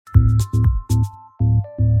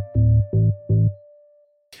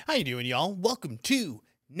How you doing, y'all? Welcome to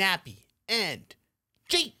Nappy and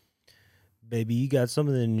G. Baby, you got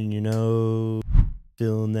something in your nose.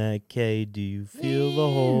 Feeling that K, do you feel the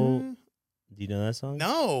hole? Do you know that song?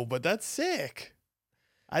 No, but that's sick.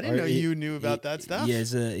 I didn't know you knew about that stuff. Yeah,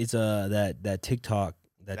 it's that TikTok,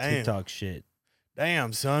 TikTok shit.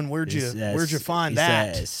 Damn, son, where'd you find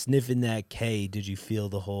that? Sniffing that K, did you feel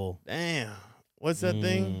the hole? Damn, what's that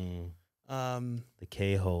thing? The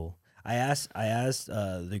K hole. I asked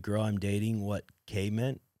the girl I'm dating what K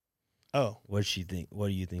meant. Oh, What she think? What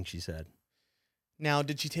do you think she said? now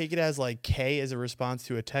did she take it as like K as a response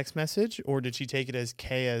to a text message, or did she take it as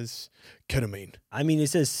K as ketamine? I mean, it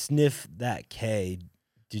says sniff that K.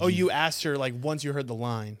 You asked her like once you heard the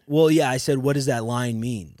line. Well, yeah, I said, what does that line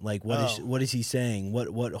mean? Like, what Oh. what is he saying?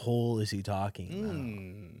 What hole is he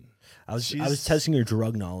talking about? I She's- was testing her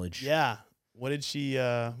drug knowledge. Yeah. What did she?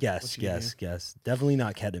 Guess. Definitely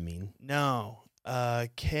not ketamine. No.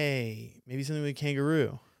 K. Maybe something with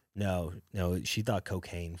kangaroo. No, she thought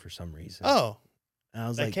cocaine for some reason. Oh, and I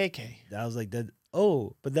was like like, KK. I was like that.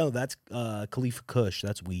 Oh, but no, that's Khalifa Kush.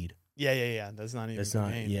 That's weed. Yeah. That's not even. That's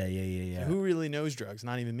cocaine. not. Yeah. Who really knows drugs?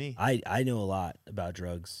 Not even me. I know a lot about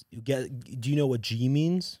drugs. Do you know what G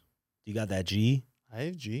means? You got that G? I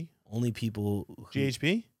have G. Only people.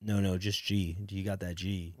 GHB. No, just G. Do you got that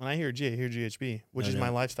G? When I hear G, I hear GHB, which is No. my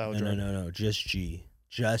lifestyle drug. No, just G.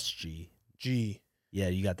 Just G. G. Yeah,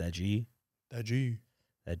 you got that G? That G.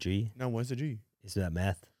 That G? No, what's the G? Is that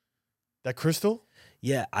meth? That crystal?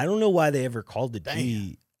 Yeah, I don't know why they ever called it Damn.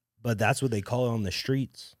 G, but that's what they call it on the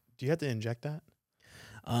streets. Do you have to inject that?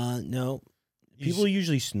 No. You People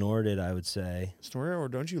usually snort it, I would say. snort it, or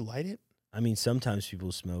don't you light it? I mean, sometimes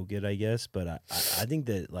people smoke it, I guess, but I think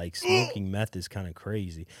that, like, smoking meth is kind of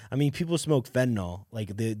crazy. I mean, people smoke fentanyl.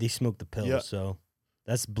 Like, they smoke the pills, Yeah. so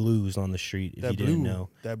that's blues on the street, if That you didn't blue. know.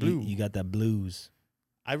 That blue. You got that blues.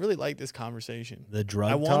 I really like this conversation. The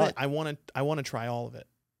drug I want talk? it. I want to try all of it.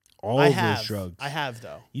 All I of have. those drugs. I have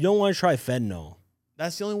though. You don't want to try fentanyl.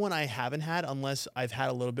 That's the only one I haven't had, unless I've had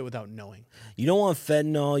a little bit without knowing. You don't want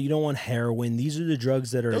fentanyl. You don't want heroin. These are the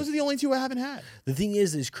drugs that are. Those are the only two I haven't had. The thing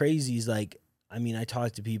is crazy is like, I mean, I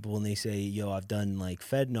talk to people and they say, yo, I've done like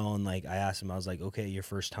fentanyl. And like, I asked them, I was like, okay, your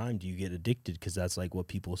first time, do you get addicted? Because that's like what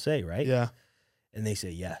people say, right? Yeah. And they say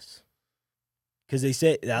yes. Because they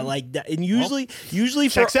say that like that. And usually for.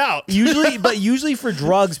 Checks out. usually for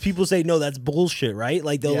drugs, people say, no, that's bullshit, right?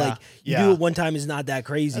 Like they'll like, you do yeah. it one time, it's not that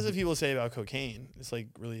crazy. That's what people say about cocaine. It's like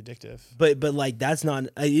really addictive. But like that's not,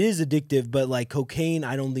 it is addictive, but like cocaine,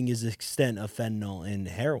 I don't think is the extent of fentanyl and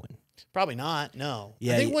heroin. Probably not. No.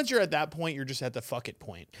 Yeah, I think once you're at that point, you're just at the fuck it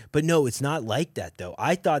point. But no, it's not like that though.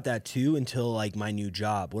 I thought that too until like my new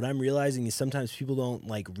job. What I'm realizing is sometimes people don't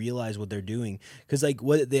like realize what they're doing. Cause like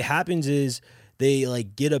what happens is they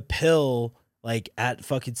like get a pill like at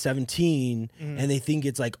fucking 17 and they think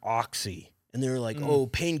it's like Oxy. And they're like, oh,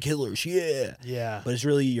 painkillers, yeah. Yeah. But it's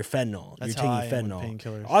really your fentanyl. That's You're how taking I am fentanyl. with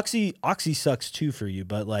painkillers. Oxy sucks too for you,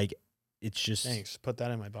 but like it's just Thanks. Put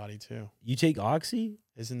that in my body too. you take Oxy?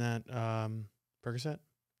 Isn't that Percocet?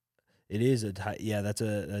 It is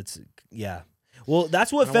that's yeah. Well,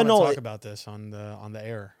 that's what I don't fentanyl. want to talk about this on the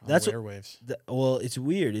air. On That's the what- airwaves. Well, it's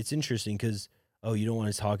weird. It's interesting because you don't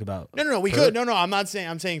want to talk about No. We could. No. I'm not saying.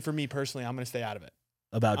 I'm saying for me personally, I'm going to stay out of it.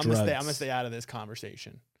 about I'm drugs. going to stay out of this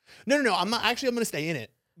conversation. No. I'm not actually. I'm going to stay in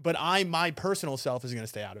it. But my personal self is going to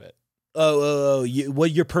stay out of it.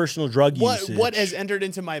 What your personal drug usage? What has entered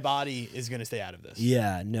into my body is going to stay out of this.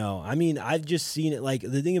 Yeah, no. I mean, I've just seen it. Like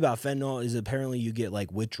the thing about fentanyl is apparently you get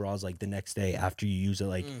like withdrawals like the next day after you use it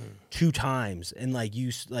like 2 times, and like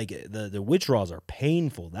the withdrawals are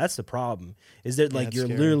painful. That's the problem. Is that like it's you're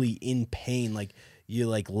scary. literally in pain, like your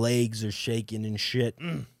like legs are shaking and shit.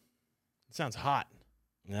 It sounds hot.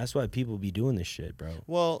 And that's why people be doing this shit, bro.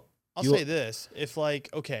 Well, I'll You- say this. If like,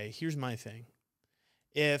 okay, here's my thing.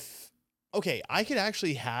 I could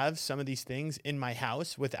actually have some of these things in my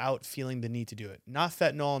house without feeling the need to do it. Not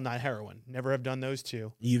fentanyl, not heroin. Never have done those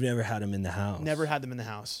two. You've never had them in the house. Never had them in the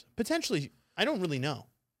house. Potentially, I don't really know.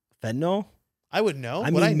 Fentanyl? I would know. I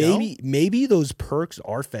Would mean, know? maybe those perks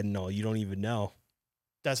are fentanyl. You don't even know.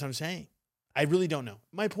 That's what I'm saying. I really don't know.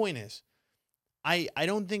 My point is, I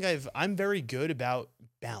don't think I'm very good about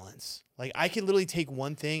balance. Like I could literally take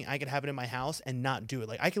one thing, I could have it in my house and not do it.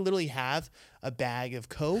 Like I could literally have a bag of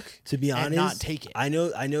Coke To be honest, and not take it. I know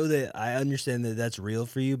that I understand that that's real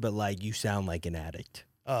for you, but like you sound like an addict.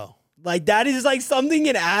 Oh, Like that is like something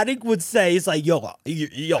an addict would say. It's like, yo,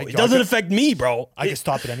 it doesn't could- affect me, bro. I can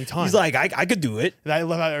stop at any time. He's like, I could do it. And I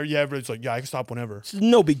love how, yeah, but it's like, yeah, I can stop whenever. It's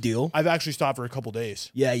no big deal. I've actually stopped for a couple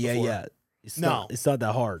days. Yeah. before. It's No. not. It's not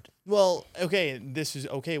that hard. Well, okay, this is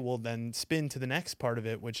okay. Well, then spin to the next part of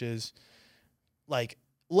it, which is like,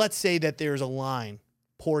 let's say that there's a line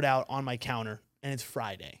poured out on my counter and it's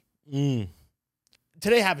Friday. Mm.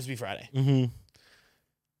 Today happens to be Friday. Mm-hmm.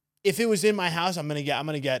 If it was in my house, I'm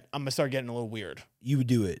gonna start getting a little weird. You would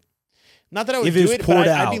do it Not that I would If it do was it, but poured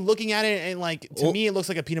I'd be out. looking at it and like to me, it looks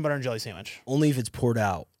like a peanut butter and jelly sandwich. only if it's poured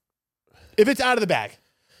out. If it's out of the bag,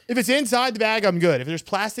 if it's inside the bag, I'm good. If there's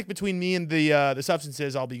plastic between me and the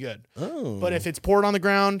substances, I'll be good. Oh, But if it's poured on the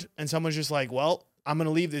ground and someone's just like, well, I'm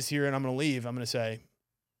gonna leave this here and I'm gonna say,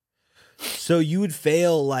 so you would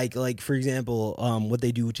fail like for example, what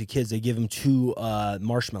they do to kids, they give them 2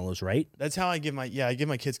 marshmallows, right? that's how I give my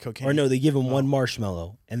kids cocaine. Or no, they give them Oh. 1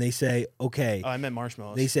 marshmallow, and they say, okay. Oh, I meant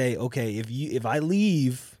marshmallows. They say, okay, if I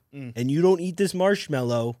leave Mm. and you don't eat this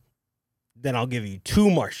marshmallow, then I'll give you 2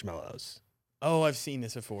 marshmallows. Oh, I've seen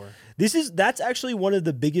this before. That's actually one of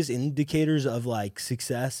the biggest indicators of like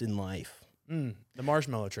success in life. The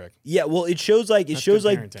marshmallow trick. Yeah, well, it shows like That's good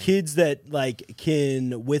parenting. kids that like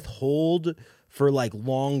can withhold for like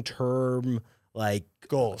long-term like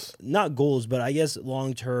Goals. not goals, but I guess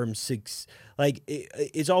long-term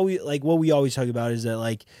it's always like what we always talk about is that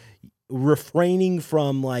like refraining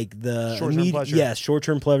from like the Short-term pleasure. Yes,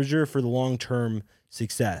 short-term pleasure for the long-term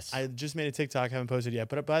success. I just made a TikTok, haven't posted it yet,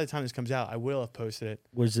 but by the time this comes out, I will have posted it.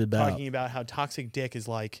 What is it about? Talking about how toxic dick is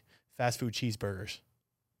like fast food cheeseburgers.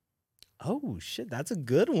 Oh shit, that's a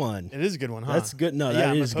good one. It is a good one, huh? That's good. No, yeah, that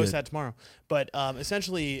I'm is gonna post good. that tomorrow. But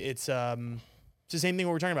essentially, it's the same thing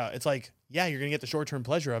what we're talking about. It's like, yeah, you're gonna get the short term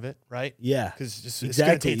pleasure of it, right? Yeah, Because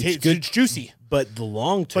exactly. It's, It's gonna good. it's juicy. But the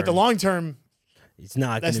long term, But the long term, it's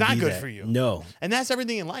not. that's gonna not be good that. for you. No. and that's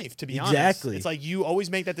everything in life. To be honest, Exactly. it's like you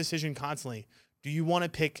always make that decision constantly. Do you want to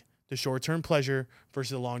pick the short term pleasure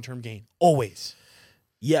versus the long term gain? Always.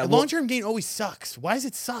 Yeah, The well, long term gain always sucks. Why does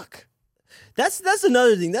it suck? that's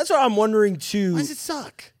another thing. That's what I'm wondering too. Why does it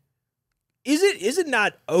suck? Is it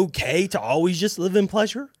not okay to always just live in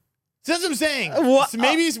pleasure? So that's what I'm saying. What- So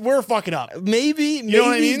maybe we're fucking up. Maybe know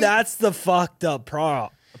what I mean? that's the fucked up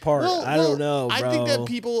part. I don't know, bro. I think that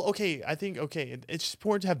people, it's just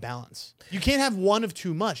important to have balance. You can't have one of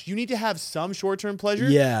too much. You need to have some short-term pleasure.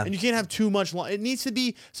 Yeah. And you can't have too much. It needs to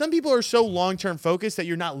be, some people are so long-term focused that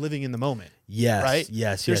you're not living in the moment. Yes, Right?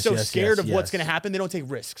 yes, They're yes, so yes, scared yes, of what's yes. going to happen. They don't take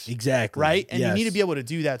risks. Exactly. Right? And you need to Yes. be able to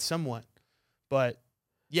do that somewhat. But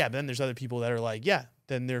yeah, then there's other people that are like, yeah,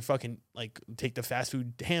 then they're fucking like take the fast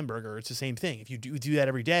food hamburger. It's the same thing. If you do that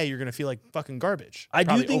every day, you're going to feel like fucking garbage. I do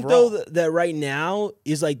probably think overall. though that right now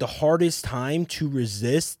is like the hardest time to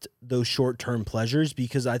resist those short-term pleasures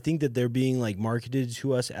because I think that they're being like marketed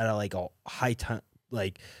to us at like a high time,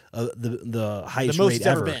 like the highest most rate it's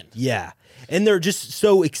ever ever. been. Yeah, and they're just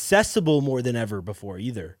so accessible more than ever before.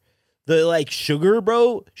 Either the like sugar,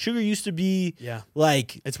 bro. Sugar used to be Yeah.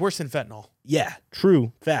 like It's worse than fentanyl. yeah,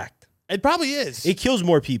 true fact. It probably is. It kills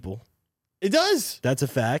more people. It does. That's a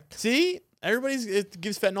fact. See, it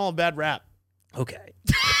gives fentanyl a bad rap. Okay,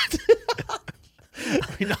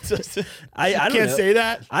 You're not supposed to. I don't can't know. say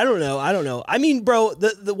that. I don't know. I mean, bro,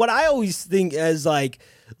 the what I always think is like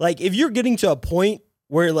if you're getting to a point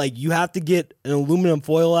where like you have to get an aluminum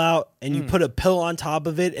foil out and you put a pill on top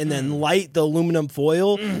of it and then light the aluminum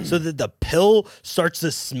foil so that the pill starts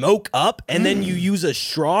to smoke up and then you use a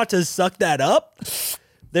straw to suck that up,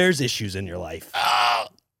 there's issues in your life.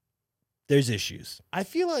 There's issues. I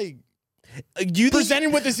feel like Do you think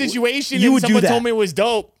presented with the situation you and would do someone that? told me it was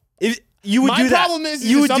dope. if you would My do that? problem is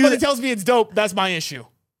you if would do somebody that. tells me it's dope, that's my issue.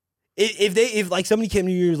 If like somebody came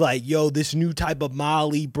to you and was like, yo, this new type of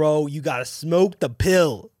Molly, bro, you gotta smoke the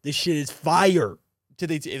pill. This shit is fire. Did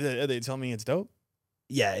they? If they tell me it's dope?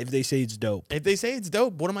 Yeah, if they say it's dope. If they say it's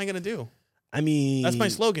dope, what am I gonna do? I mean, That's my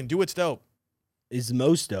slogan. Do what's dope. It's the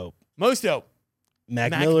most dope. Most dope.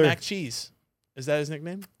 Mac Miller. Mac Cheese. Is that his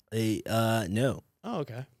nickname? No. Oh,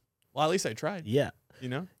 okay. Well, at least I tried. Yeah. You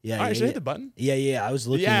know. Yeah. All right, yeah, should I yeah. hit the button? Yeah. I was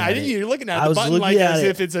looking. Yeah, at I didn't. it. You're looking I at the was button looking like at as it.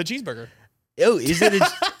 if it's a cheeseburger. Oh, is it?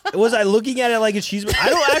 Was I looking at it like a cheeseburger? I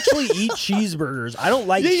don't actually eat cheeseburgers. I don't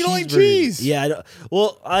like. Yeah, you don't like cheeseburgers. cheese. Yeah. I don't,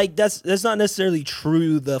 well, like that's not necessarily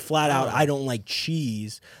true. The flat out, Oh. I don't like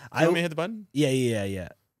cheese. You want me to hit the button? Yeah.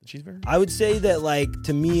 The cheeseburger? I would say that like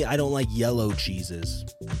to me, I don't like yellow cheeses.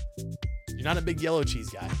 You're not a big yellow cheese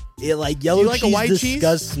guy. It like yellow like a cheese white cheese?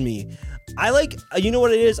 disgusts me. I like you know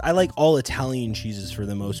what it is? I like all Italian cheeses for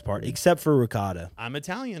the most part, except for ricotta. I'm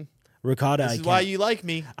Italian. Ricotta, This is why you like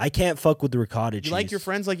me. I can't fuck with the ricotta cheese. You like your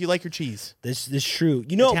friends like you like your cheese. This is true.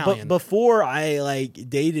 You know, but Italian. before I like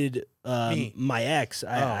dated Me. my ex, Oh.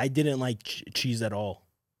 I didn't like cheese at all.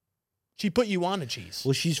 She put you on a cheese.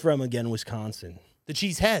 Well, she's from again Wisconsin. The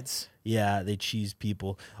cheese heads. Yeah, they cheese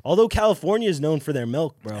people. Although California is known for their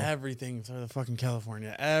milk, bro. Everything's the fucking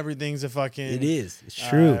California. Everything's a fucking. It is. It's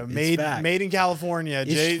true. It's Made fact. in California.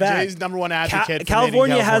 It's fact. Jay's number one advocate. For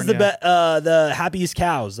California made in has California. the happiest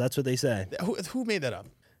cows. That's what they say. Who made that up?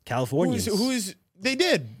 Californians. Who's they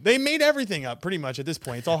did. They made everything up pretty much at this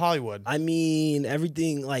point. It's all Hollywood. I mean,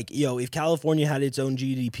 everything like, if California had its own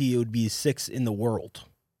GDP, it would be 6th in the world.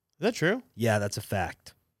 Is that true? Yeah, that's a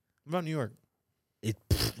fact. What about New York?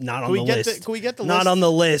 Not on the list. Can we get the Not list? on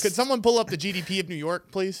the list. Could someone pull up the GDP of New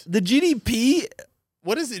York, please? The GDP?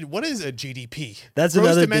 What is it? What is a GDP? That's Gross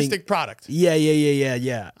another domestic thing. product.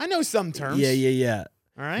 Yeah. I know some terms. Yeah.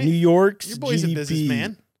 All right. New York's Your boy's GDP. a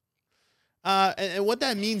businessman. And what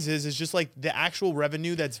that means is just like the actual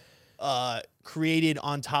revenue that's created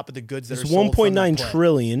on top of the goods that It's are sold from that 1.9 play.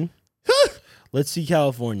 trillion. Let's see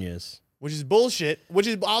California's. Which is bullshit.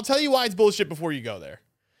 I'll tell you why it's bullshit before you go there.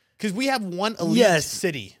 Because we have one elite Yes.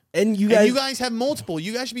 city. And you And guys, you guys have multiple.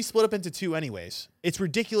 You guys should be split up into two anyways. It's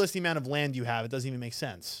ridiculous the amount of land you have. It doesn't even make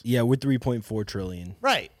sense. yeah, we're 3.4 trillion.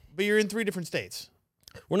 Right. But you're in 3 different states.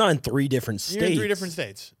 We're not in 3 different states. You're in 3 different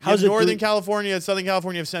states. You How's have it Northern three- California, Southern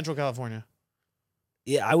California, you have Central California.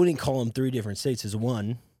 Yeah, I wouldn't call them 3 different states. It's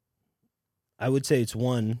one. I would say it's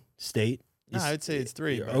one state. No, I would say it's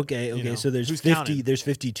 3. but, Okay. you know, So there's who's 50. counting? There's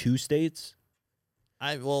 52 states.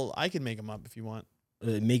 I can make them up if you want.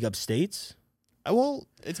 Make up states. Well,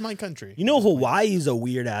 it's my country. You know, Hawaii is a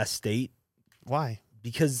weird ass state Why?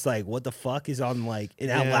 because it's like, what the fuck is on like in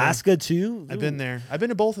Yeah. Alaska too? I've been there. I've been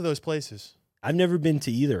to both of those places. I've never been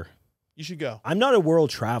to either. You should go. I'm not a world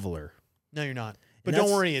traveler. No, you're not. But And don't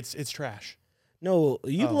that's- worry, it's trash. No,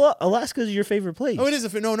 Oh. Alaska is your favorite place. Oh, it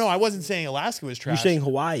is. No, I wasn't saying Alaska was trash. You're saying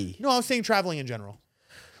Hawaii. No, I was saying traveling in general.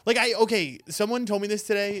 Like someone told me this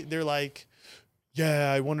today. They're like,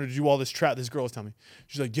 yeah, I wanted to do all this This girl was telling me.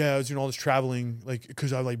 She's like, yeah, I was doing all this traveling, like,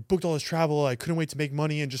 because I like booked all this travel. I couldn't wait to make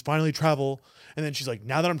money and just finally travel. And then she's like,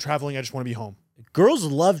 now that I'm traveling, I just want to be home. Girls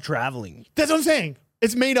love traveling. That's what I'm saying.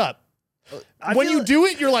 It's made up. I When feel you do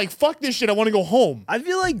it, you're like, fuck this shit. I want to go home. I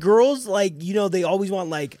feel like girls, like, they always want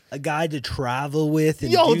like a guy to travel with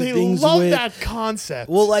and Yo, do they things love with. that concept.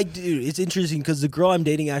 Well, like, dude, it's interesting because the girl I'm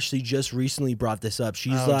dating actually just recently brought this up.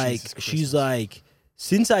 She's Oh, Jesus she's Christmas. like,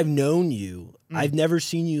 since I've known you, I've never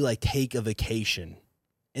seen you like take a vacation,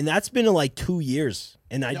 and that's been in like 2 years.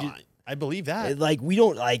 And I believe that. like we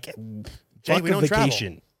don't like Jay, fuck we a don't travel.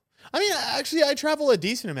 vacation. I mean, actually, I travel a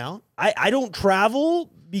decent amount. I don't travel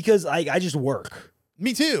because I just work.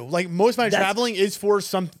 Me too. Like most of my That's- traveling is for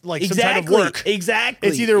some kind of Exactly. work. Exactly.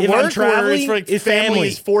 It's either If work I'm or it's traveling, for like it's family family.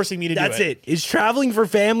 is forcing me to That's do it. it. It's traveling for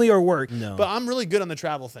family or work. No. But I'm really good on the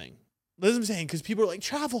travel thing. That's what I'm saying because people are like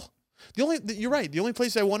travel. You're right. The only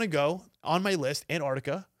place I want to go on my list: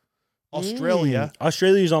 Antarctica, Australia.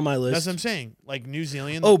 Australia's on my list. That's what I'm saying. Like New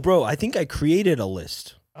Zealand. Oh, bro, I think I created a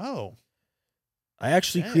list. Oh. I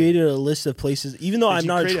actually Dang. created a list of places, even though Did I'm you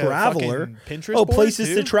not a create traveler. fucking Pinterest Oh, board places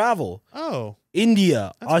too? to travel. Oh.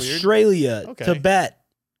 India, That's weird. Australia, Okay. Tibet,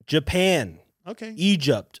 Japan, Okay.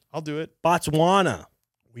 Egypt, I'll do it. Botswana.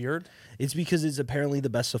 Weird. It's because it's apparently the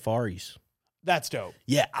best safaris. That's dope.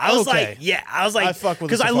 Yeah, I was Okay. like, I fuck with a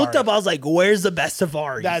because I looked safari. up, I was like, where's the best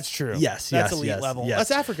safaris? That's true. Yes, That's yes, elite yes, level. yes.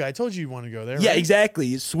 That's Africa. I told you want to go there. Yeah, right?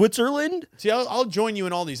 exactly. Switzerland. See, I'll join you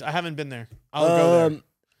in all these. I haven't been there. I'll go there.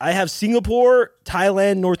 I have Singapore,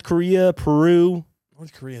 Thailand, North Korea, Peru.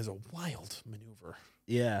 North Korea is a wild maneuver.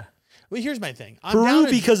 Yeah. Well, here's my thing. I'm Peru down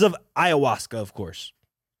to- because of ayahuasca, of course.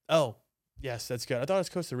 Oh, yes, that's good. I thought it was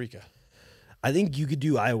Costa Rica. I think you could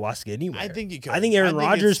do ayahuasca anywhere. I think you could. I think Aaron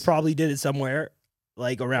Rodgers it's- probably did it somewhere,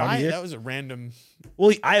 like around Why? here. That was a random.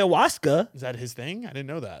 Well, ayahuasca. Is that his thing? I didn't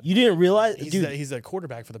know that. You didn't realize, dude? He's a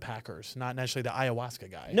quarterback for the Packers, not necessarily the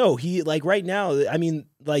ayahuasca guy. No, he like right now. I mean,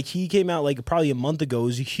 like he came out like probably a month ago. It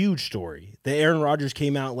was a huge story. The Aaron Rodgers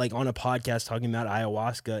came out like on a podcast talking about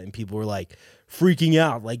ayahuasca, and people were like freaking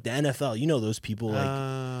out. Like the NFL, you know, those people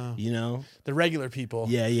like you know, the regular people.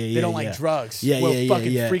 yeah. They don't yeah. like drugs. Yeah, Well, yeah,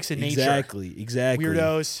 fucking yeah. freaks of nature. Exactly.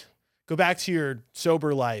 Weirdos. Go back to your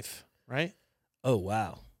sober life, right? Oh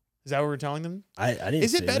wow, Is that what we're telling them? I didn't.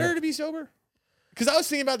 Is it say better that. to be sober? Because I was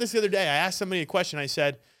thinking about this the other day. I asked somebody a question. I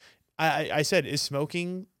said, I said, is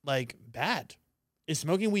smoking like bad? Is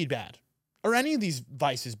smoking weed bad? Or any of these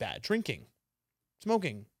vices bad? Drinking,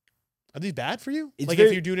 smoking. Are these bad for you? It's Like very-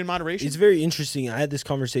 if you do it in moderation? It's very interesting. I had this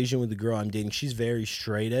conversation with the girl I'm dating. She's very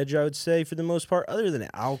straight edge, I would say, for the most part, other than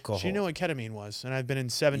alcohol. She knew what ketamine was, and I've been in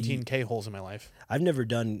 17 K-holes in my life. I've never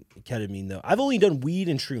done ketamine, though. I've only done weed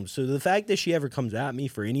and shrooms. So the fact that she ever comes at me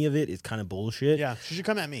for any of it is kind of bullshit. Yeah, she should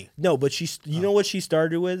come at me. No, but you know what she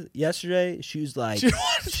started with yesterday? She was like,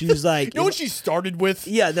 she was like, You know what she started with?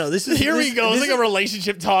 yeah, no, this is Here we go. It's this like a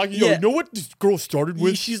relationship talk. You Yeah. know what this girl started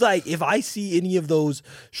with? She's like, if I see any of those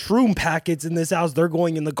shroom packets in this house, they're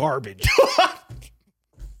going in the garbage.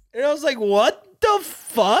 And I was like, what the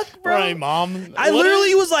fuck, bro? Right, mom. I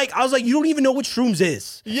literally was like, you don't even know what shrooms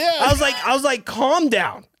is. Yeah. I was like, calm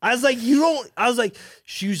down. I was like,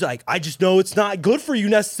 she was like, I just know it's not good for you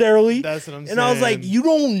necessarily. That's what I'm And I was like, saying. you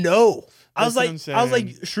don't know. I was That's what like, I'm saying.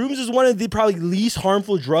 shrooms is one of the probably least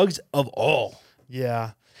harmful drugs of all.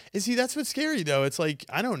 Yeah. And see, that's what's scary, though. It's like,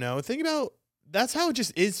 I don't know. Think about, that's how it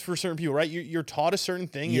just is for certain people, right? You're taught a certain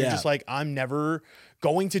thing. And You're Yeah. just like, I'm never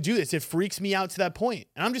going to do this. It freaks me out to that point.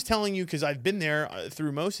 And I'm just telling you because I've been there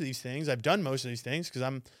through most of these things. I've done most of these things because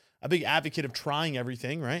I'm a big advocate of trying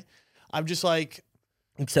everything, right? I'm just like,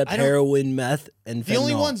 Except I don't- heroin, meth, and fentanyl. the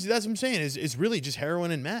only ones, that's what I'm saying, is really just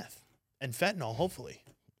heroin and meth and fentanyl, hopefully.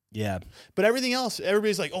 Yeah. But everything else,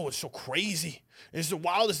 everybody's like, oh, it's so crazy. It's the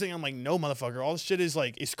wildest thing. I'm like, no, motherfucker. All this shit is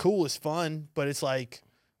like, it's cool, it's fun, but it's like,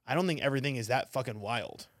 I don't think everything is that fucking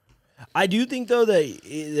wild. I do think though that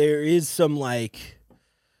there is some like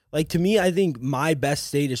to me, I think my best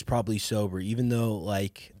state is probably sober, even though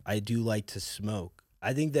like I do like to smoke.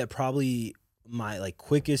 I think that probably my like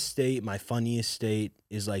quickest state, my funniest state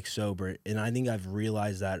is like sober, and I think I've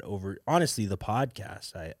realized that over honestly the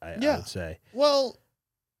podcast. I Yeah. would say Well,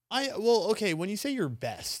 okay, when you say your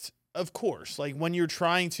best, of course, like when you're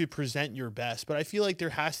trying to present your best, but I feel like there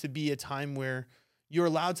has to be a time where you're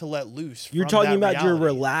allowed to let loose. you're from talking that about your reality.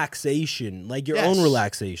 relaxation, like your Yes. own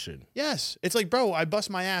relaxation. Yes. It's like, bro, I bust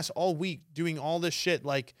my ass all week doing all this shit.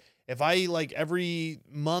 Like, if I, like, every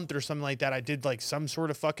month or something like that, I did, like, some sort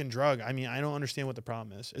of fucking drug, I mean, I don't understand what the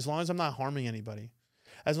problem is. As long as I'm not harming anybody.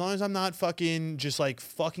 As long as I'm not fucking just, like,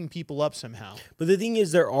 fucking people up somehow. But the thing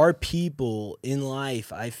is, there are people in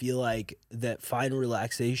life, I feel like, that find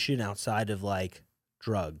relaxation outside of like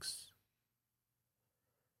drugs.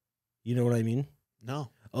 You know what I mean? No.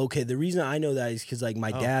 Okay, the reason I know that is because like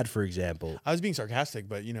my Oh. dad, for example. I was being sarcastic,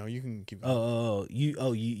 but, you know, you can keep going.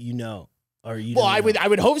 You know, or you. Well, don't know. I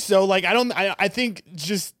would hope so. Like, I think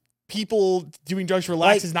just people doing drugs to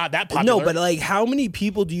relax Like, is not that popular. No, but like, how many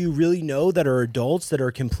people do you really know that are adults that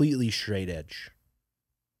are completely straight edge?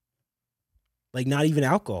 Like, not even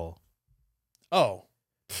alcohol. Oh.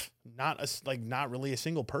 Not really a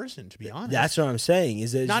single person, to be honest. That's what I'm saying.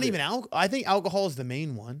 Is that not even alcohol. I think alcohol is the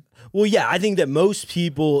main one. Well, yeah, I think that most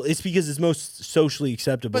people, it's because it's most socially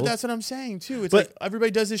acceptable. But that's what I'm saying too. It's But- like everybody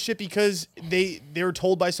does this shit because they were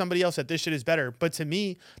told by somebody else that this shit is better. But to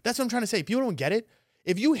me, that's what I'm trying to say. People don't get it.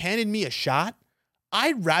 If you handed me a shot,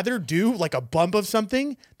 I'd rather do like a bump of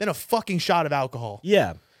something than a fucking shot of alcohol.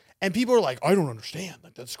 Yeah. And people are like, I don't understand.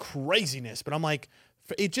 Like, that's craziness. But I'm like,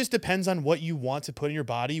 it just depends on what you want to put in your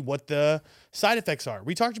body, what the side effects are.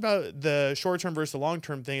 We talked about the short-term versus the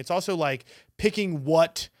long-term thing. It's also like picking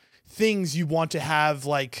what things you want to have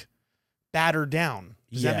like battered down.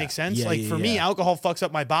 Does that Yeah. make sense? Yeah, Like yeah, for me, yeah. alcohol fucks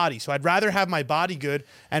up my body. So I'd rather have my body good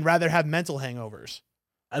and rather have mental hangovers.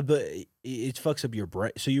 But it fucks up your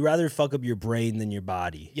brain. So you rather fuck up your brain than your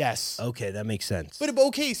body. Yes. Okay, that makes sense. But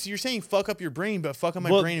okay, so you're saying fuck up your brain, but fuck up my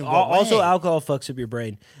Well, brain in what also way? alcohol fucks up your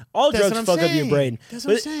brain. All That's drugs what I'm fuck up your saying. brain. That's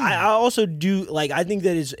what I'm But saying. I also do like I think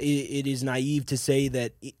that it is naive to say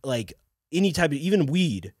that like any type of even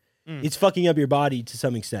weed, Mm. it's fucking up your body to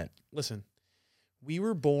some extent. Listen, we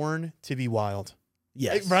were born to be wild.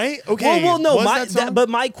 Yes. Right? Okay. Well, no. Was that song? But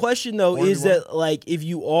my question though Born to is be Wild? that like if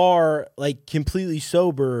you are like completely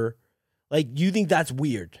sober, like do you think that's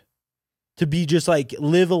weird to be just like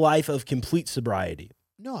live a life of complete sobriety?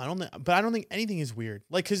 No, I don't think, but I don't think anything is weird.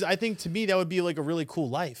 Like, cause I think to me that would be like a really cool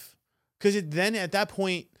life. Cause then at that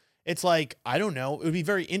point, it's like, I don't know, it would be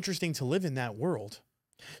very interesting to live in that world.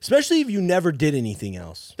 Especially if you never did anything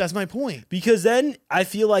else. That's my point. Because then I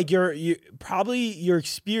feel like you probably your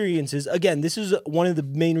experiences, again, this is one of the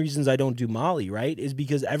main reasons I don't do Molly, right? Is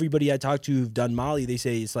because everybody I talk to who've done Molly, they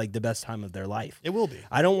say it's like the best time of their life. It will be.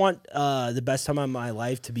 I don't want the best time of my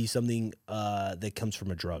life to be something that comes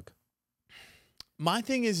from a drug. My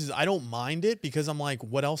thing is I don't mind it because I'm like,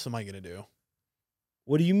 what else am I going to do?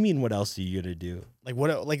 What do you mean? What else are you gonna do? Like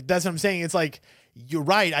what, like, that's what I'm saying. It's like, you're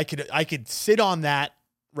right. I could sit on that,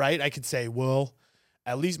 right? I could say, well,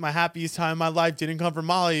 at least my happiest time in my life didn't come from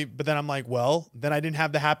Molly. But then I'm like, well, then I didn't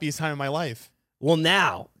have the happiest time in my life. Well,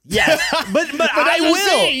 now, yes, but I that's what I'm will.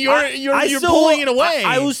 saying. You're still- pulling it away.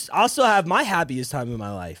 I'll still have my happiest time in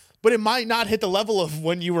my life, But it might not hit the level of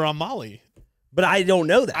when you were on Molly. but I don't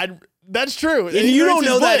know that, That's true. and you don't Ignorance is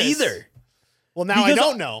know that bliss. either. Well, now I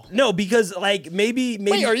don't know. No, because like maybe.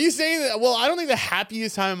 Wait, are you saying that? Well, I don't think the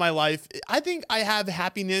happiest time in my life. I think I have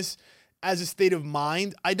happiness as a state of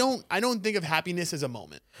mind. I don't think of happiness as a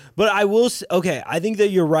moment. But I will say, okay, I think that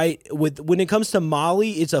you're right. When it comes to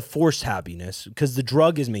Molly, it's a forced happiness because the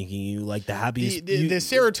drug is making you like the happiest. The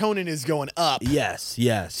serotonin is going up. Yes.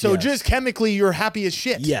 So yes. just chemically, you're happy as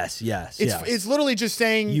shit. Yes. It's literally just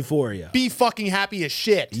saying Euphoria. be fucking happy as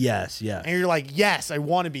shit. Yes. And you're like, yes, I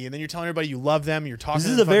want to be. And then you're telling everybody you love them. You're talking.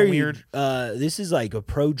 This is to a them very weird. This is like a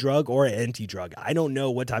pro drug or an anti drug. I don't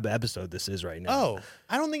know what type of episode this is right now. Oh,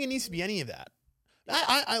 I don't think it needs to be any of that.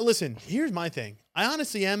 I listen, here's my thing. I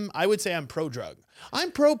honestly I would say I'm pro drug.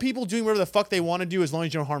 I'm pro people doing whatever the fuck they want to do as long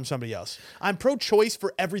as you don't harm somebody else. I'm pro choice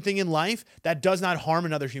for everything in life that does not harm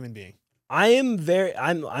another human being. I'm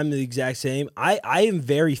the exact same. I am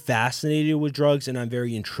very fascinated with drugs and I'm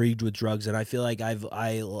very intrigued with drugs and I feel like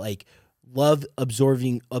I love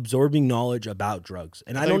absorbing knowledge about drugs.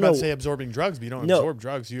 And I don't know. Say absorbing drugs, but you don't No, absorb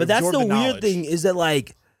drugs. You but that's absorb the weird knowledge. thing is that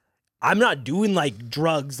like I'm not doing like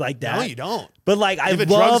drugs like that. No, you don't. But like I If love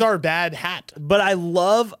drugs are a bad hat but I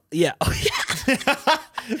love that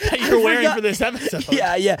you're wearing forgot. for this episode.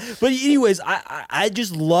 Yeah. But anyways, I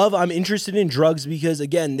just love, I'm interested in drugs because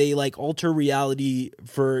again, they like alter reality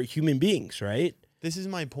for human beings, right? This is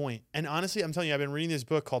my point. And honestly, I'm telling you, I've been reading this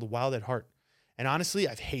book called Wild at Heart. And honestly,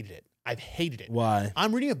 I've hated it. Why?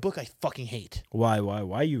 I'm reading a book I fucking hate. Why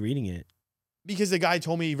are you reading it? Because the guy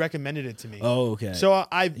told me he recommended it to me. Oh, okay. So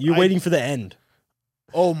You're waiting for the end.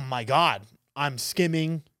 Oh my God. I'm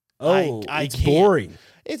skimming. Oh, I it's can't. boring.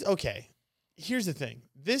 It's okay. Here's the thing.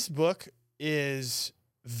 This book is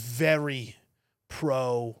very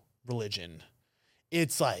pro religion.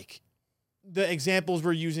 It's like the examples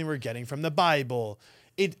we're getting from the Bible.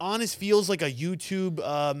 It honest feels like a YouTube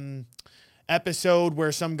episode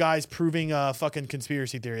where some guy's proving a fucking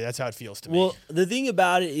conspiracy theory. That's how it feels to me. Well, the thing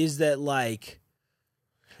about it is that like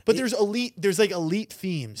But there's elite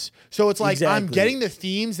themes. So it's like I'm Exactly. getting the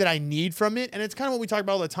themes that I need from it. And it's kind of what we talk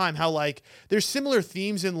about all the time, how like there's similar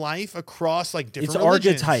themes in life across like different it's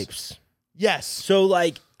religions. archetypes. Yes. So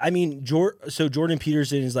like I mean, Jordan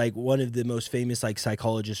Peterson is like one of the most famous like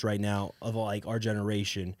psychologists right now of like our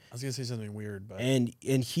generation, I was gonna say something weird, but and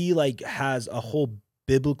he like has a whole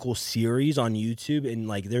biblical series on YouTube, and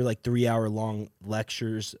like they're like 3-hour long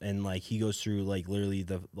lectures, and like he goes through like literally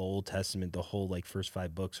the Old Testament, the whole like first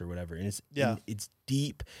 5 books or whatever, and it's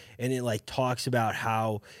deep, and it like talks about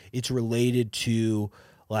how it's related to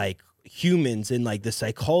like humans and like the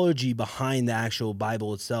psychology behind the actual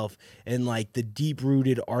Bible itself, and like the deep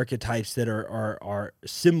rooted archetypes that are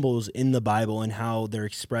symbols in the Bible and how they're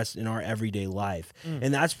expressed in our everyday life.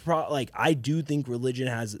 And that's like I do think religion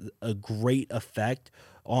has a great effect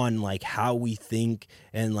on like how we think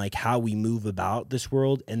and like how we move about this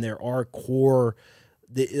world. And there are core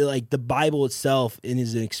like the Bible itself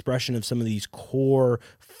is an expression of some of these core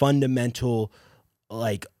fundamental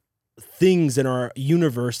like things in our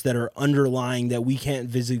universe that are underlying that we can't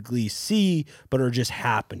physically see but are just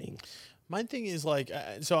happening. my thing is like,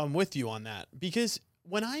 so I'm with you on that, because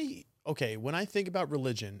when I think about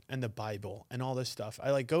religion and the Bible and all this stuff,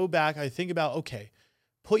 I like go back, I think about, okay,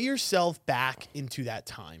 put yourself back into that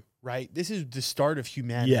time, right? This is the start of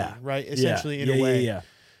humanity, right? Essentially, in a way. Yeah.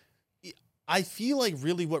 I feel like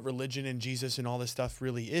really what religion and Jesus and all this stuff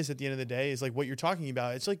really is at the end of the day is like what you're talking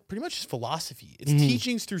about. It's like pretty much just philosophy. It's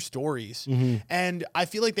teachings through stories. And I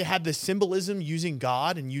feel like they had the symbolism using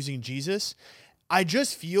God and using Jesus. I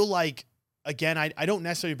just feel like, again, I don't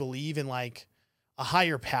necessarily believe in like a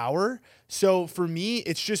higher power. So for me,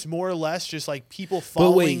 it's just more or less just like people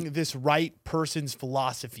following this right person's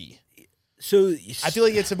philosophy. So I feel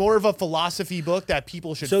like it's more of a philosophy book that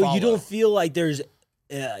people should follow. So you don't feel like there's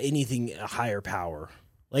anything a higher power?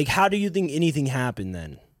 Like, how do you think anything happened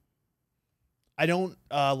then? I don't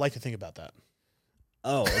like to think about that.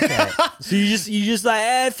 Oh, okay. So you just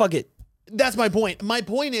like, fuck it. That's my point. My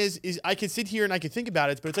point is I could sit here and I could think about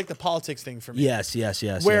it, but it's like the politics thing for me. Yes.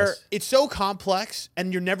 Where it's so complex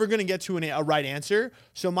and you're never going to get to a right answer.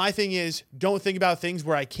 So my thing is, don't think about things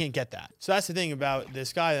where I can't get that. So that's the thing about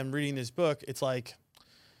this guy. I'm reading this book. It's like,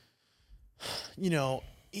 you know,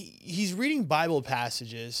 he's reading Bible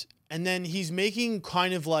passages and then he's making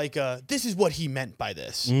kind of like this is what he meant by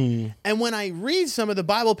this. And when I read some of the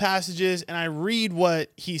Bible passages and I read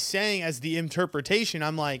what he's saying as the interpretation,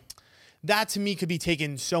 I'm like, that to me could be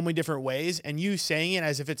taken so many different ways. And you saying it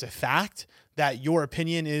as if it's a fact that your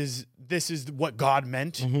opinion is this is what God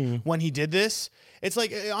meant when he did this. It's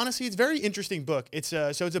like, honestly, it's a very interesting book. It's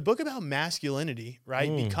it's a book about masculinity,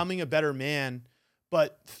 right? Becoming a better man,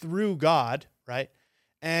 but through God, right?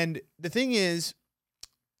 And the thing is,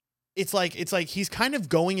 it's like he's kind of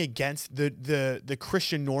going against the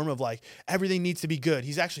Christian norm of like everything needs to be good.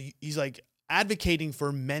 He's like advocating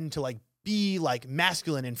for men to like be like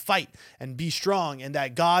masculine and fight and be strong, and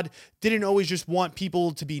that God didn't always just want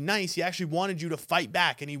people to be nice. He actually wanted you to fight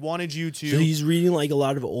back, and he wanted you to. So he's reading like a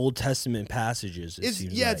lot of Old Testament passages.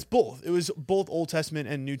 It's both. It was both Old Testament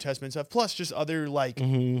and New Testament stuff, plus just other like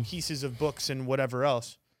pieces of books and whatever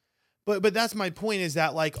else. But that's my point, is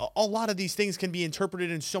that like a lot of these things can be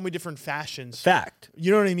interpreted in so many different fashions. Fact.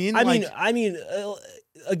 You know what I mean? I mean,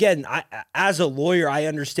 again, as a lawyer, I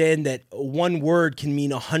understand that one word can mean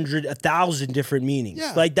 1,000 different meanings.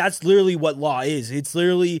 Yeah. Like that's literally what law is. It's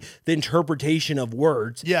literally the interpretation of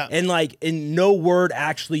words. Yeah. And no word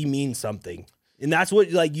actually means something. And that's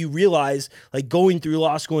what like you realize, like going through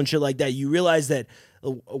law school and shit like that, you realize that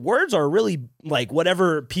words are really like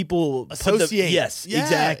whatever people associate. Yes,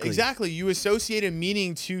 yeah, exactly. You associate a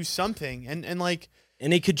meaning to something, and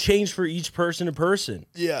it could change for each person to person.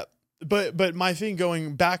 Yeah, but my thing,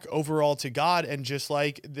 going back overall to God and just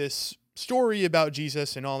like this story about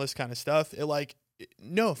Jesus and all this kind of stuff, it like,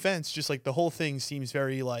 no offense, just like the whole thing seems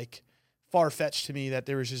very like far-fetched to me, that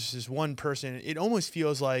there was just this one person. It almost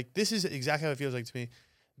feels like, this is exactly how it feels like to me,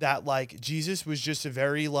 that like Jesus was just a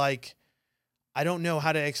very like, I don't know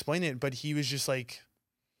how to explain it, but he was just like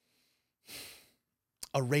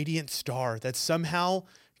a radiant star that somehow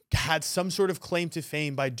had some sort of claim to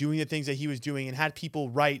fame by doing the things that he was doing, and had people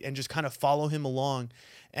write and just kind of follow him along.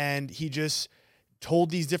 And he just told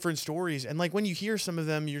these different stories. And like when you hear some of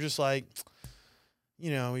them, you're just like, you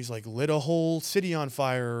know, he's like lit a whole city on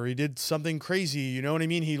fire, or he did something crazy. You know what I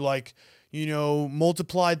mean? He like, you know,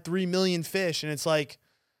 multiplied 3 million fish. And it's like,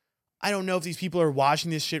 I don't know if these people are watching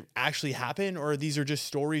this shit actually happen, or these are just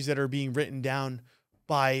stories that are being written down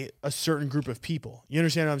by a certain group of people. You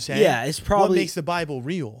understand what I'm saying? Yeah, it's probably what makes the Bible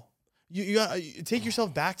real. You gotta take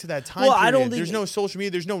yourself back to that time. Well, period. I don't think there's no social media.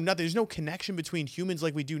 There's no nothing. There's no connection between humans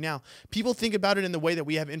like we do now. People think about it in the way that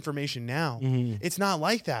we have information now. It's not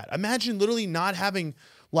like that. Imagine literally not having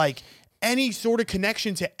like any sort of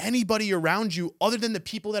connection to anybody around you other than the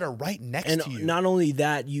people that are right next to you. And not only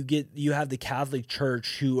that, you have the Catholic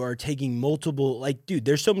Church who are taking multiple, like, dude,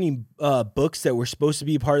 there's so many books that were supposed to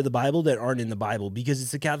be a part of the Bible that aren't in the Bible because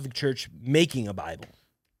it's the Catholic Church making a Bible.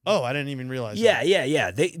 Oh, I didn't even realize that. Yeah.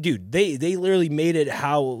 They literally made it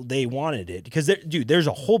how they wanted it. Because, there's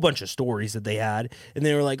a whole bunch of stories that they had. And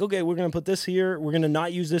they were like, okay, we're going to put this here. We're going to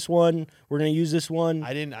not use this one. We're going to use this one.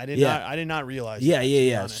 I did not realize that,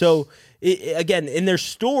 yeah. So, again, in their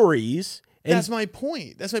stories... And that's my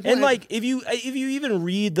point. And like, if you even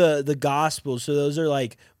read the Gospels, so those are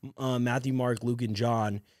like Matthew, Mark, Luke, and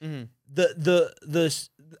John. The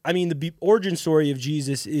origin story of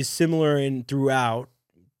Jesus is similar in throughout,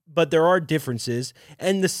 but there are differences,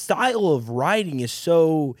 and the style of writing is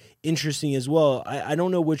so interesting as well. I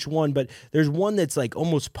don't know which one, but there's one that's like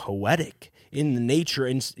almost poetic in the nature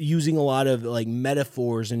and using a lot of like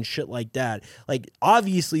metaphors and shit like that. Like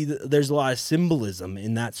obviously there's a lot of symbolism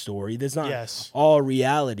in that story. There's not all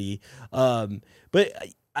reality.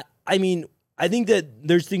 But I mean, I think that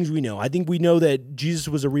there's things we know. I think we know that Jesus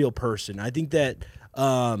was a real person. I think that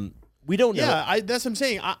we don't know. Yeah, that's what I'm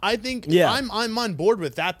saying. I think I'm on board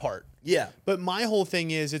with that part. Yeah. But my whole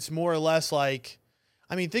thing is, it's more or less like,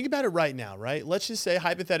 I mean, think about it right now, right? Let's just say,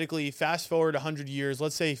 hypothetically, fast forward 100 years.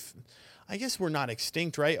 Let's say, I guess we're not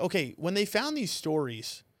extinct, right? Okay, when they found these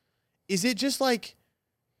stories, is it just like,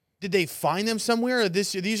 did they find them somewhere? Or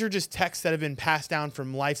these are just texts that have been passed down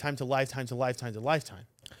from lifetime to lifetime to lifetime to lifetime?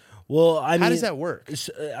 Well, how does that work?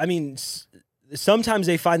 I mean, sometimes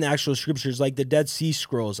they find the actual scriptures, like the Dead Sea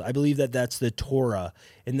Scrolls. I believe that that's the Torah,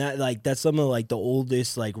 and that's some of like the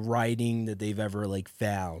oldest like writing that they've ever like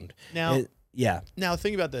found. Now, Now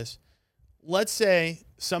think about this. Let's say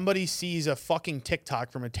somebody sees a fucking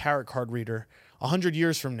TikTok from a tarot card reader 100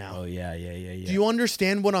 years from now. Oh yeah. Do you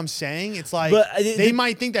understand what I'm saying? It's like they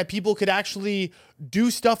might think that people could actually do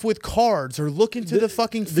stuff with cards or look into the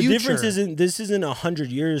fucking future. The difference isn't, this isn't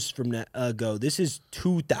 100 years from ago. This is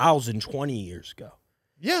 2020 years ago.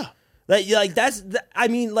 Yeah. Like that's, I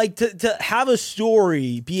mean, like to have a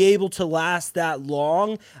story be able to last that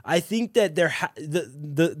long. I think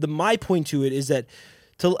that my point to it is that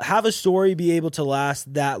to have a story be able to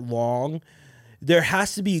last that long, there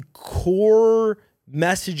has to be core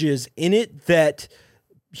messages in it that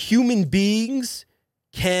human beings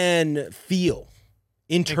can feel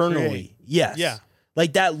internally. create. Yes. Yeah.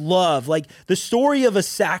 Like that love, like the story of a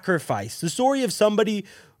sacrifice, the story of somebody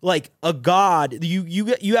like a God.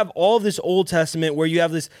 You have all of this Old Testament where you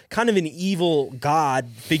have this kind of an evil God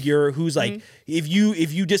figure who's like, if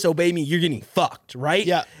you disobey me, you're getting fucked, right?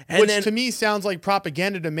 Yeah. And Which then, to me sounds like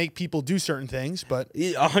propaganda to make people do certain things, but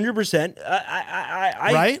 100%.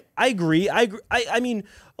 Right? I agree. I mean,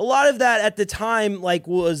 a lot of that at the time, like,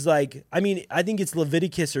 was like, I mean, I think it's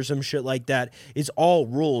Leviticus or some shit like that. It's all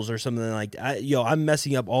rules or something like that. I'm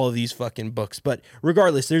messing up all of these fucking books, but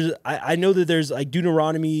regardless, I know that there's like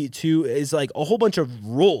Deuteronomy 2 is like a whole bunch of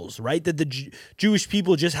rules, right? That the Jewish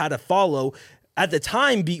people just had to follow at the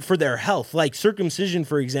time for their health. Like circumcision,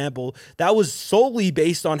 for example, that was solely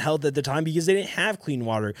based on health at the time because they didn't have clean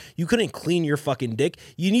water. You couldn't clean your fucking dick.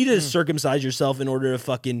 You needed to circumcise yourself in order to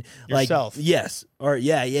fucking Yourself. like, yes. Or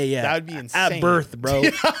yeah. that would be insane. At birth, bro.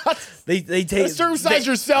 they take Let's circumcise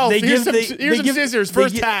yourself. Here's some scissors.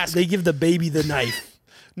 First task. They give the baby the knife.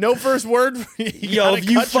 No first word. Yo, if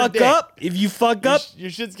you fuck up, your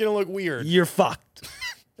shit's gonna look weird. you're fucked.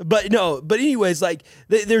 But anyways, like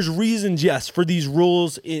there's reasons, yes, for these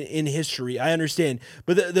rules in history. I understand.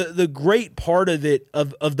 But the great part of it,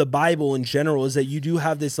 of the Bible in general, is that you do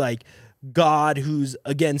have this like God who's,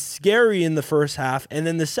 again, scary in the first half. And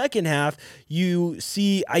then the second half, you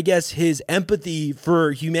see, I guess, his empathy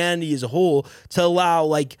for humanity as a whole to allow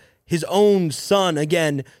like his own son,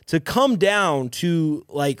 again, to come down to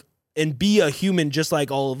like and be a human just like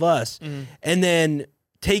all of us. And then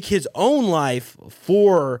take his own life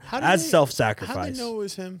as self-sacrifice. How did they know it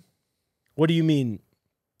was him? What do you mean?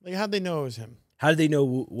 Like, how'd they know it was him? How did they know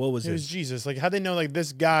what was It it? was Jesus. Like, how'd they know, like,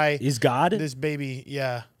 this guy Is God? this baby?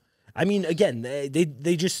 Yeah. I mean, again,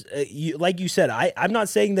 they just, like you said, I'm not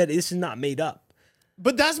saying that this is not made up.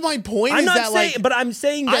 But that's my point. I'm is not that, saying, like, but I'm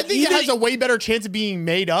saying that I think it has a way better chance of being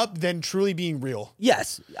made up than truly being real.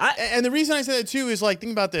 Yes. And the reason I say that, too, is, like,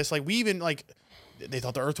 think about this. Like, we even, like, they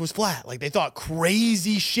thought the earth was flat. Like, they thought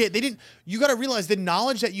crazy shit. You got to realize the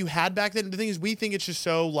knowledge that you had back then. The thing is, we think it's just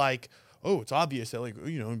so, like, oh, it's obvious that, like,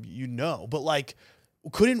 you know. But, like,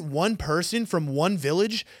 couldn't one person from one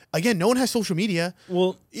village, again, no one has social media.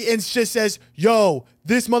 Well, it just says, yo,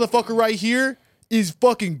 this motherfucker right here is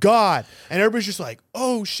fucking God. And everybody's just like,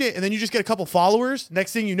 oh, shit. And then you just get a couple followers.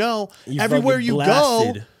 Next thing you know, everywhere you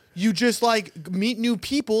go, you just like meet new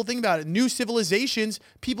people. Think about it. New civilizations,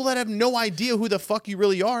 people that have no idea who the fuck you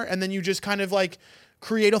really are. And then you just kind of like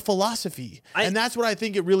create a philosophy. And that's what I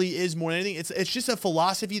think it really is more than anything. It's just a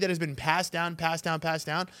philosophy that has been passed down.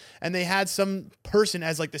 And they had some person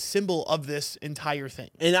as like the symbol of this entire thing.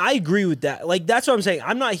 And I agree with that. Like, that's what I'm saying.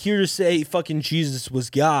 I'm not here to say fucking Jesus was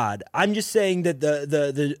God. I'm just saying that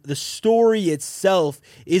the story itself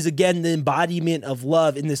is, again, the embodiment of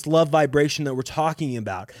love in this love vibration that we're talking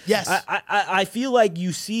about. Yes. I feel like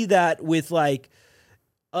you see that with like,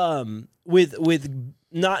 with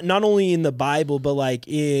not only in the Bible, but like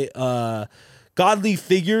godly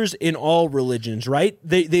figures in all religions, right?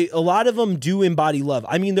 They a lot of them do embody love.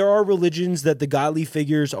 I mean, there are religions that the godly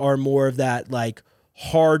figures are more of that like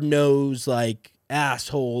hard-nosed like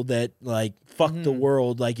asshole that like fuck the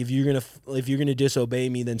world. Like if you're gonna disobey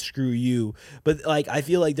me, then screw you. But like I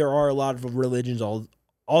feel like there are a lot of religions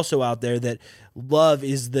also out there that love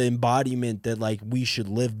is the embodiment that like we should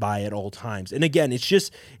live by at all times. And again,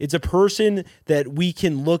 it's a person that we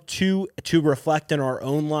can look to reflect in our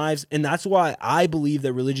own lives. And that's why I believe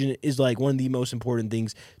that religion is like one of the most important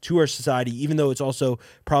things to our society, even though it's also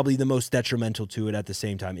probably the most detrimental to it at the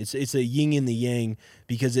same time. It's a yin and the yang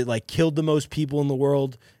because it like killed the most people in the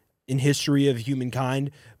world in history of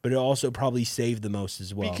humankind, but it also probably saved the most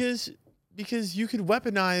as well. Because you could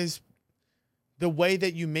weaponize the way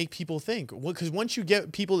that you make people think. Because once you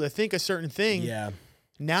get people to think a certain thing,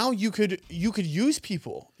 now you could use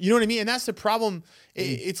people. You know what I mean? And that's the problem.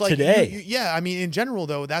 It's like today. I mean, in general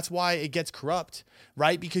though, that's why it gets corrupt,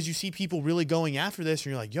 right? Because you see people really going after this, and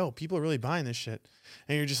you're like, yo, people are really buying this shit,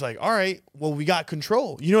 and you're just like, all right, well, we got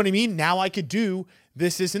control. You know what I mean? Now I could do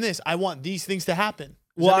this, and this. I want these things to happen.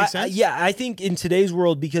 Does that make sense? I think in today's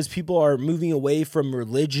world, because people are moving away from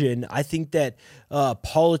religion, I think that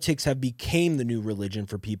politics have became the new religion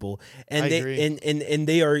for people, and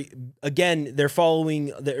they are, again, they're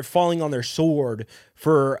falling on their sword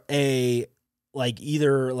for a like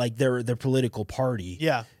either like their political party,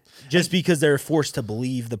 just because they're forced to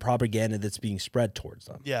believe the propaganda that's being spread towards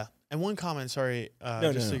them. Yeah, and one comment, sorry,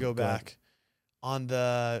 to go back on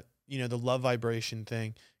the the love vibration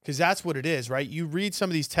thing. Because that's what it is, right? You read some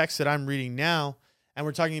of these texts that I'm reading now, and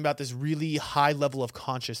we're talking about this really high level of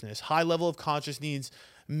consciousness. High level of consciousness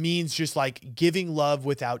means just like giving love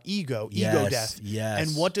without ego death. Yes.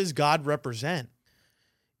 And what does God represent?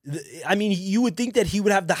 I mean, you would think that he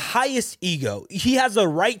would have the highest ego. He has a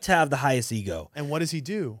right to have the highest ego. And what does he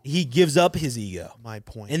do? He gives up his ego. My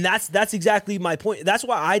point. And that's exactly my point. That's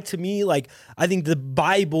why to me, like, I think the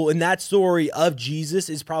Bible and that story of Jesus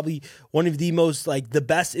is probably one of the most, like, the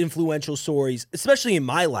best influential stories, especially in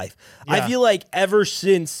my life. Yeah. I feel like ever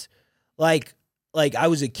since, like I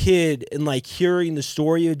was a kid and like hearing the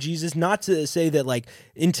story of Jesus, not to say that like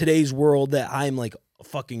in today's world that I'm like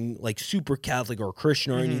fucking like super Catholic or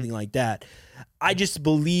Christian or anything like that. I just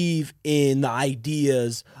believe in the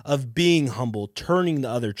ideas of being humble, turning the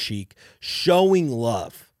other cheek, showing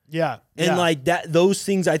love. Yeah. And like that, those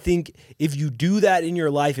things, I think if you do that in your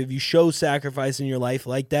life, if you show sacrifice in your life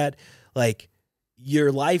like that, like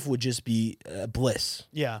your life would just be bliss.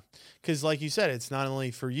 Yeah. Because like you said, it's not only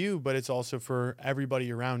for you, but it's also for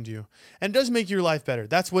everybody around you. And it does make your life better.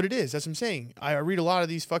 That's what it is. That's what I'm saying. I read a lot of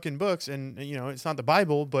these fucking books and, you know, it's not the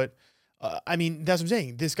Bible, but I mean, that's what I'm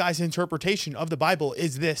saying. This guy's interpretation of the Bible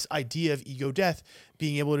is this idea of ego death,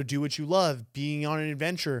 being able to do what you love, being on an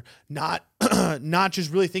adventure, not not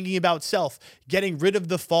just really thinking about self, getting rid of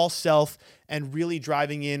the false self and really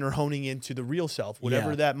driving in or honing into the real self,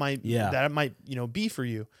 whatever that might you know, be for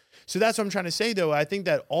you. So that's what I'm trying to say, though. I think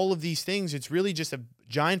that all of these things, it's really just a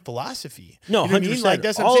giant philosophy. No, you know 100%. I mean? Like,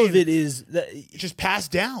 that's what all I'm saying. of it is just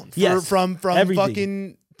passed down from everything.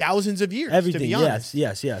 fucking thousands of years. Everything. To be honest.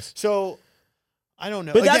 Yes. So I don't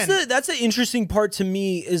know. But Again, that's the interesting part to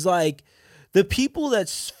me is like the people that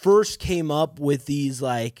first came up with these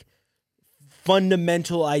like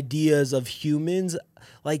fundamental ideas of humans.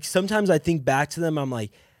 Like sometimes I think back to them, I'm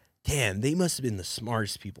like, damn, they must have been the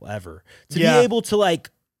smartest people ever to be able to like.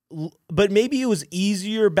 But maybe it was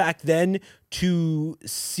easier back then to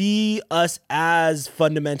see us as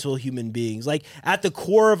fundamental human beings, like at the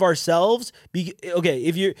core of ourselves. Okay,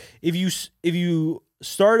 if you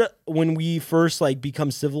start when we first like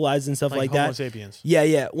become civilized and stuff like Homo that. sapiens.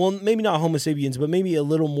 Yeah. Well, maybe not Homo sapiens, but maybe a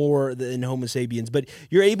little more than Homo sapiens. But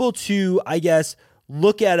you're able to, I guess,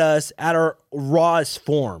 look at us at our rawest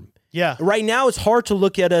form. Yeah. Right now, it's hard to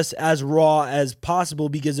look at us as raw as possible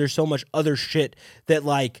because there's so much other shit that,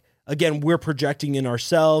 like, again, we're projecting in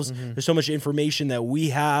ourselves. There's so much information that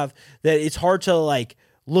we have that it's hard to, like,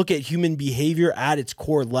 look at human behavior at its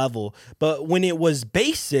core level. But when it was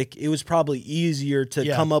basic, it was probably easier to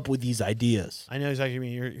come up with these ideas. I know exactly what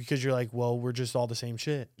you mean. Because you're like, well, we're just all the same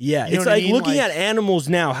shit. Yeah, You know it's what I like mean? looking Like- at animals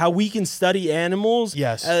now, how we can study animals.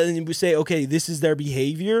 Yes. And we say, okay, this is their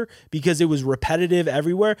behavior because it was repetitive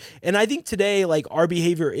everywhere. And I think today, like, our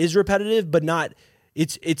behavior is repetitive, but not,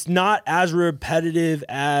 it's not as repetitive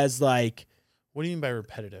as, like, What do you mean by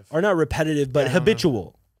repetitive? or not repetitive, but Yeah, I don't know.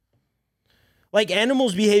 habitual. Like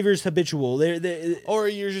animals' behavior is habitual. They're Or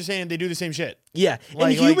you're just saying they do the same shit. yeah,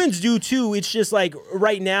 Like- and humans do too. It's just like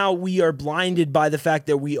right now we are blinded by the fact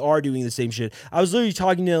that we are doing the same shit. I was literally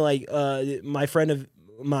talking to like my friend of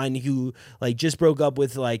mine who like just broke up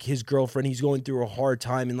with like his girlfriend. He's going through a hard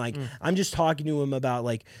time, and like I'm just talking to him about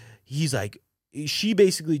like he's like she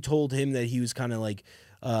basically told him that he was kind of like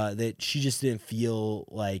that she just didn't feel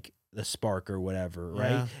like the spark or whatever,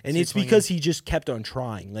 right? Yeah, And too it's clingy. because he just kept on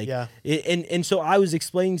trying. Like, Yeah. and so I was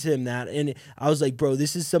explaining to him that, and I was like, bro,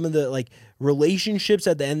 this is some of the like relationships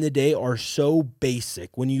at the end of the day are so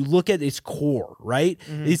basic when you look at its core, right?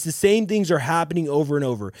 It's the same things are happening over and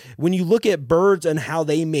over. When you look at birds and how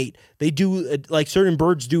they mate, they do like certain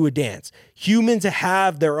birds do a dance. Humans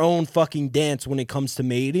have their own fucking dance when it comes to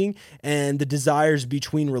mating and the desires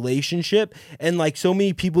between relationship. And like so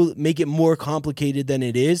many people make it more complicated than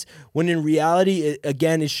it is, when in reality,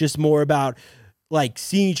 again, it's just more about like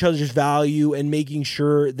seeing each other's value and making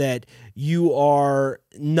sure that you are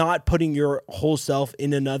not putting your whole self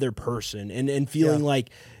in another person and feeling like,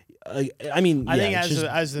 I mean, I think it's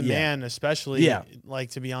as the yeah. man, especially, Yeah. like,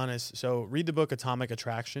 to be honest, so read the book Atomic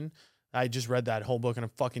Attraction. I just read that whole book in a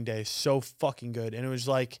fucking day. So fucking good. And it was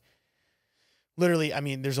like, literally, I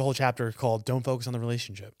mean, there's a whole chapter called Don't Focus on the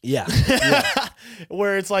Relationship. Yeah.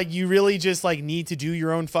 Where it's like, you really just like need to do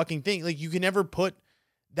your own fucking thing. Like, you can never put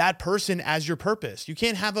that person as your purpose. You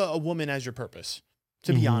can't have a woman as your purpose,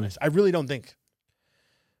 to be honest. I really don't think.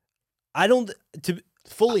 I don't,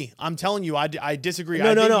 Fully, I'm telling you, I disagree.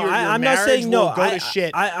 no. I think your I'm not marriage saying no. will go to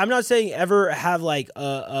shit. I'm not saying ever have like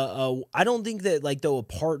I don't think that like though a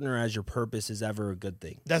partner as your purpose is ever a good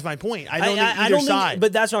thing. That's my point. I don't think either side. Think,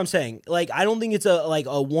 but that's what I'm saying. Like I don't think it's a like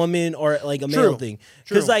a woman or like a male True. thing.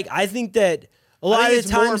 True. Because like I think that A lot I think of it's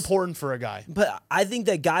the times, more important for a guy. but I think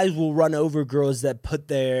that guys will run over girls that put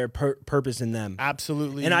their purpose in them.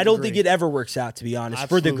 Absolutely. And I don't agree. think it ever works out, to be honest,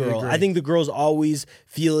 for Absolutely the girl. agree. I think the girl's always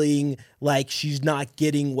feeling like she's not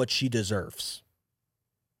getting what she deserves.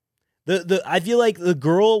 I feel like the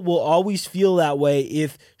girl will always feel that way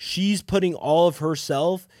if she's putting all of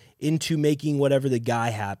herself into making whatever the guy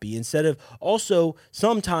happy, instead of also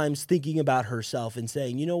sometimes thinking about herself and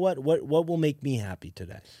saying, you know what will make me happy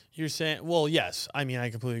today? You're saying, well, yes. I mean, I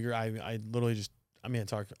completely agree. I literally just, I mean, I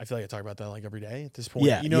feel like I talk about that like every day at this point.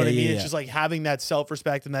 Yeah, You know what I mean? yeah. It's just like having that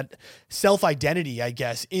self-respect and that self-identity, I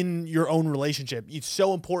guess, in your own relationship. It's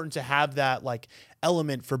so important to have that like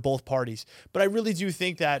element for both parties. But I really do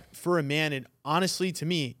think that for a man, and honestly, to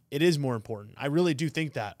me, it is more important. I really do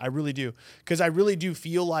think that. I really do. Because I really do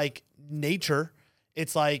feel like nature,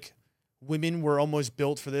 it's like women were almost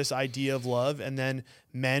built for this idea of love, and then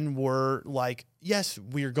men were like, yes,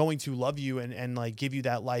 we are going to love you and like give you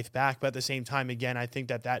that life back. But at the same time, again, I think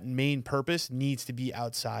that main purpose needs to be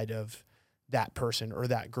outside of that person or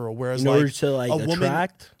that girl. Whereas In order like to like a woman,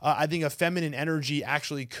 attract, I think a feminine energy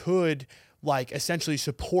actually could like essentially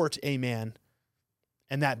support a man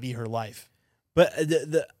and that be her life. but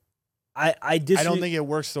I don't think it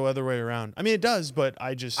works the other way around. I mean, it does, but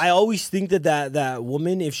I always think that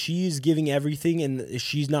woman, if she's giving everything and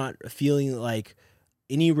she's not feeling like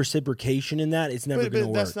any reciprocation in that, it's never going to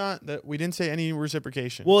work. That's not that we didn't say any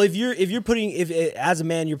reciprocation. Well, if you're putting, if as a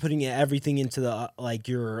man you're putting everything into the like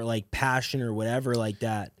your like passion or whatever like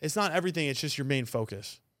that, it's not everything. It's just your main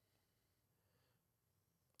focus.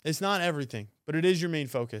 It's not everything, but it is your main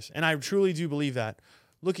focus, and I truly do believe that.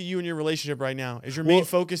 Look at you in your relationship right now. Is your main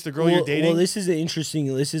focus the girl you're dating? Well, this is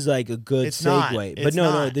this is like a good It's segue. not. But It's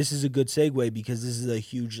no, not. this is a good segue because this is a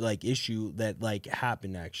huge like issue that like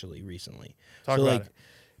happened actually recently. Talk so about like it.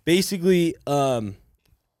 basically, I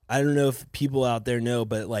don't know if people out there know,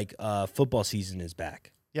 but like football season is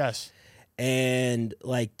back. Yes. And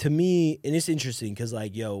like to me, and it's interesting because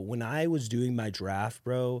like, yo, when I was doing my draft,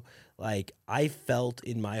 bro, like I felt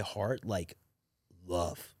in my heart like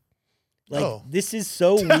love. Like this is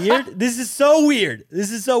so weird. This is so weird.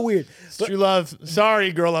 But, true love.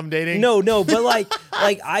 Sorry, girl I'm dating. No, but like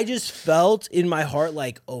I just felt in my heart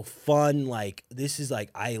like, oh, fun. Like this is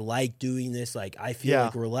like I like doing this. Like I feel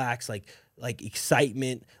like relaxed, like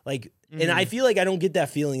excitement, like. And I feel like I don't get that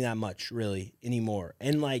feeling that much really anymore.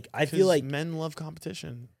 And like I feel like men love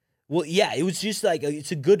competition. Well, yeah, it was just like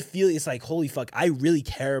it's a good feeling. It's like, holy fuck, I really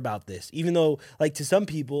care about this. Even though, like, to some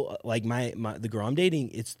people, like the girl I'm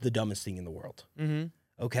dating, it's the dumbest thing in the world. Mm-hmm.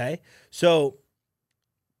 Okay, so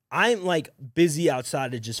I'm like busy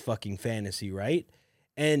outside of just fucking fantasy, right?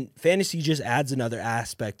 And fantasy just adds another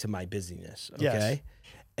aspect to my busyness. Okay, Yes.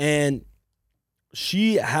 And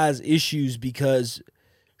she has issues because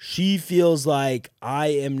she feels like I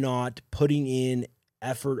am not putting in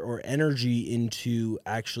effort or energy into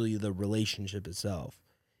actually the relationship itself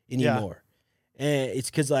anymore. Yeah. And it's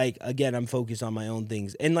because like, again, I'm focused on my own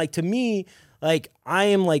things. And like, to me, like I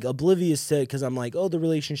am like oblivious to it because I'm like, oh, the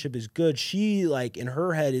relationship is good. She like in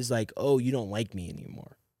her head is like, oh, you don't like me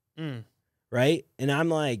anymore. Right? And I'm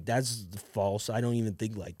like, that's false. I don't even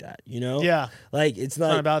think like that, you know? Yeah. Like it's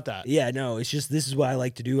not about that. Yeah, no, it's just this is what I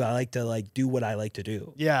like to do. I like to like do what I like to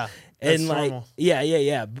do. Yeah. And like normal.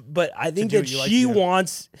 Yeah. But I think that she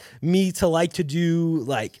wants me to like to do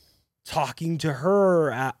like talking to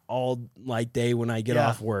her all like day when I get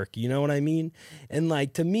off work. You know what I mean? And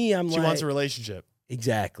like to me, she wants a relationship.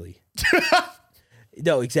 Exactly.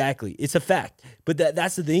 No, exactly. It's a fact. But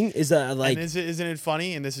that's the thing is like, and isn't it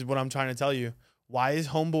funny? And this is what I'm trying to tell you. Why is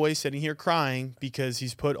homeboy sitting here crying because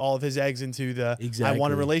he's put all of his eggs into the I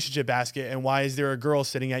want a relationship basket? And why is there a girl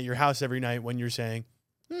sitting at your house every night when you're saying,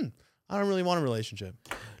 I don't really want a relationship?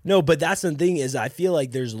 No, but that's the thing is I feel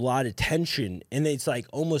like there's a lot of tension, and it's like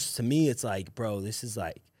almost to me, it's like, bro, this is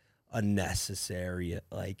like unnecessary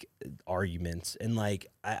like arguments. And like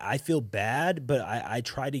I feel bad, but I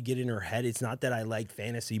try to get in her head. It's not that I like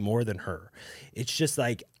fantasy more than her. It's just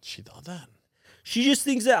like she thought that. She just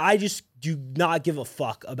thinks that I just do not give a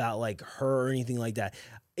fuck about like her or anything like that.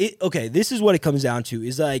 Okay, this is what it comes down to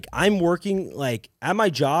is like I'm working like at my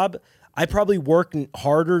job. I probably work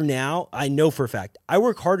harder now. I know for a fact. I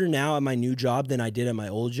work harder now at my new job than I did at my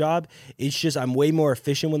old job. It's just I'm way more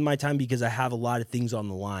efficient with my time because I have a lot of things on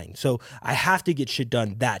the line. So I have to get shit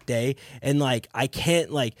done that day. And like I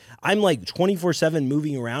can't like I'm like 24/7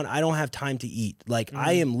 moving around. I don't have time to eat. Like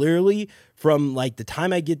I am literally from like the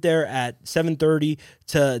time I get there at 7:30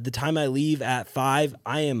 to the time I leave at 5,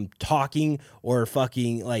 I am talking or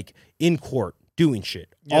fucking like in court. doing shit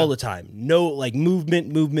Yeah. all the time. No, like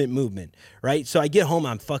movement, right? So I get home,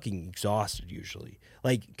 I'm fucking exhausted usually.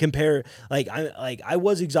 Like I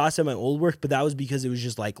was exhausted at my old work, but that was because it was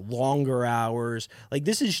just like longer hours. Like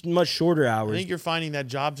this is much shorter I hours. think you're finding that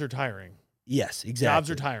jobs are tiring. Yes, exactly. Jobs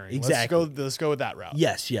are tiring. Exactly. Let's go with that route.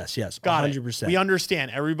 Yes. Got 100%. it. We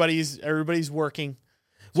understand. Everybody's working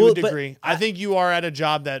to Well, a but degree. I think you are at a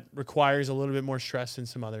job that requires a little bit more stress than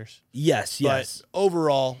some others. Yes. But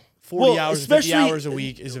overall, 40 hours, 50 hours a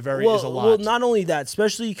week is a lot. Well, not only that,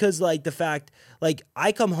 especially because like the fact, like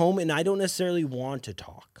I come home and I don't necessarily want to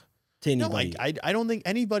talk to No, anybody. I don't think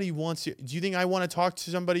anybody wants to. Do you think I want to talk to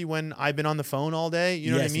somebody when I've been on the phone all day?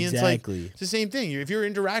 You know what I Yes, mean? exactly. It's the same thing. If you're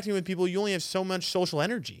interacting with people, you only have so much social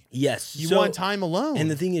energy. Yes. You want time alone. And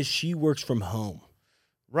the thing is, she works from home.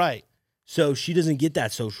 right. So she doesn't get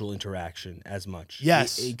that social interaction as much.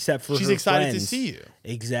 Yes. Except for She's her excited to friends. see you.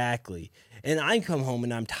 Exactly. And I come home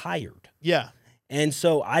and I'm tired. Yeah. And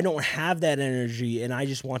so I don't have that energy and I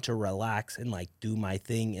just want to relax and like do my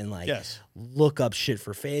thing and like Yes. look up shit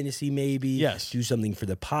for fantasy maybe. Yes. Do something for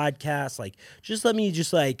the podcast. Like just let me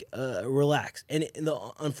just like relax. And the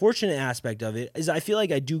unfortunate aspect of it is I feel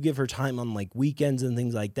like I do give her time on like weekends and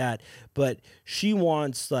things like that. But she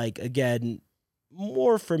wants like, again,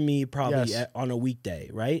 more from me probably Yes. on a weekday,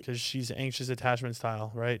 right? Because she's anxious attachment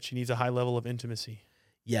style, right? She needs a high level of intimacy.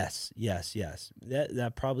 Yes.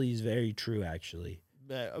 That probably is very true, actually.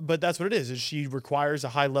 But that's what it is she requires a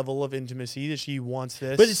high level of intimacy, that she wants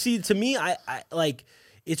this. But see, to me, I like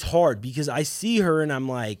it's hard because I see her and I'm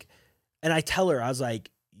like, and I tell her, I was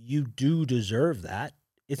like, you do deserve that.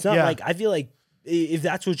 It's not Yeah. like I feel like if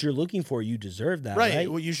that's what you're looking for, you deserve that, right?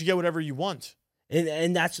 Well, you should get whatever you want.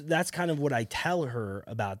 And that's kind of what I tell her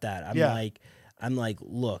about that. I'm like,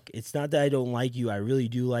 look, it's not that I don't like you. I really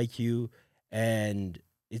do like you, and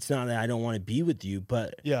it's not that I don't want to be with you,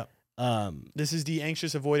 but Yeah. This is the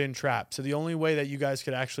anxious avoidant trap. So the only way that you guys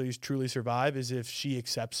could actually truly survive is if she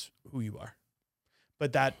accepts who you are.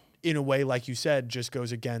 But that, in a way, like you said, just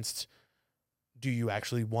goes against, do you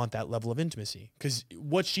actually want that level of intimacy? Because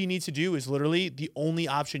what she needs to do is literally the only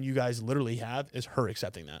option you guys literally have is her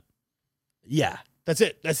accepting that. yeah, That's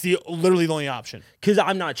it. That's literally the only option. because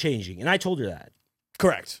I'm not changing, and I told her that.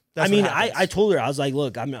 Correct. That's I mean, what happens. I told her, I was like,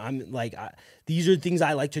 look, I'm like, these are things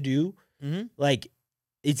I like to do. Mhm. Like,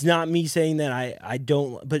 it's not me saying that I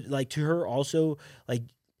don't, but like to her also, like,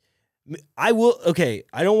 I will, okay,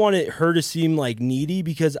 I don't want her to seem like needy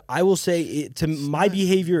because I will say my not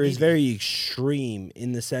behavior is needy. very extreme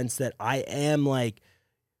in the sense that I am like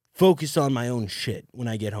focused on my own shit when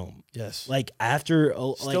I get home. Yes. Like after,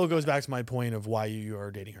 Still goes back to my point of why you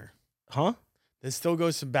are dating her. huh? This still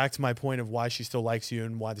goes back to my point of why she still likes you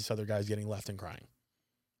and why this other guy's getting left and crying.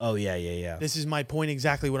 Oh yeah. This is my point,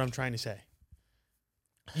 exactly what I'm trying to say.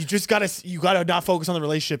 You just gotta not focus on the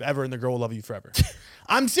relationship ever, and the girl will love you forever.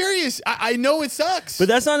 I'm serious. I know it sucks. But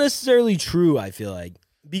that's not necessarily true, I feel like.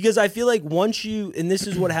 Because I feel like once you, and this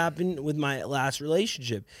is what happened with my last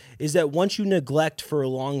relationship, is that once you neglect for a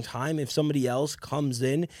long time, if somebody else comes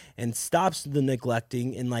in and stops the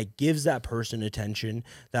neglecting and like gives that person attention,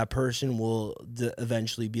 that person will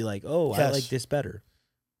eventually be like, oh, I Yes. like this better.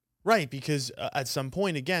 right, because at some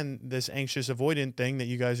point, again, this anxious avoidant thing that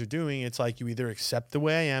you guys are doing, it's like you either accept the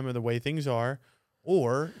way I am or the way things are,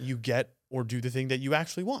 or you get or do the thing that you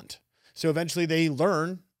actually want. So eventually they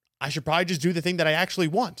learn, I should probably just do the thing that I actually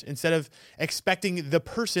want instead of expecting the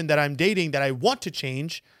person that I'm dating that I want to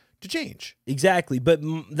change. Exactly. But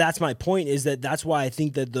that's my point, is that that's why I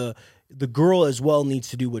think that the girl as well needs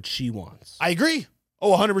to do what she wants. I agree.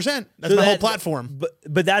 Oh, 100%. That's So my whole that- platform.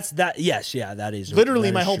 But that's that. Yes, yeah, that is Literally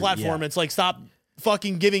that my is whole true, platform. yeah. It's like, stop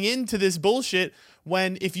fucking giving in to this bullshit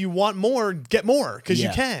when if you want more, get more because you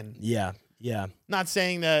Yeah. can. Yeah. Not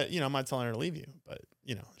saying that, I'm not telling her to leave you, but,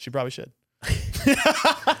 she probably should.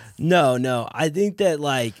 No. I think that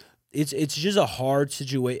like it's just a hard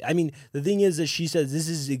situation. I mean, the thing is that she says this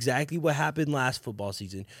is exactly what happened last football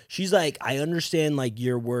season. She's like, I understand like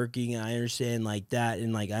you're working, and I understand like that,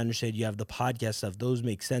 and like I understand you have the podcast stuff. Those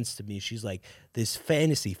make sense to me. She's like, this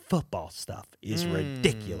fantasy football stuff is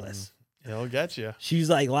ridiculous. It'll get you.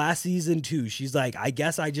 She's like, last season too. She's like, I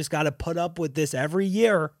guess I just got to put up with this every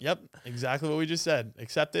year. Yep. Exactly what we just said.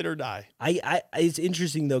 Accept it or die. I it's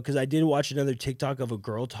interesting though, because I did watch another TikTok of a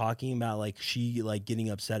girl talking about like she like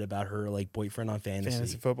getting upset about her like boyfriend on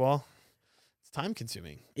Fantasy football. time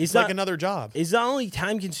consuming. It's It's like not- another job. It's not only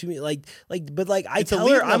time consuming, but I It's tell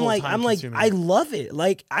her, elite I'm level like, time-consuming. I love it.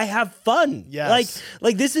 Like, I have fun. Yes.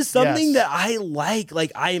 Like this is something Yes. that I like.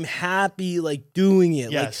 Like, I am happy, like, doing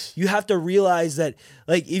it. Yes. Like, you have to realize that,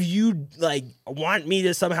 like, if you, like, want me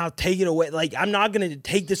to somehow take it away, like, I'm not going to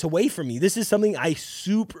take this away from you. This is something I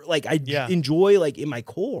Yeah. enjoy, like, in my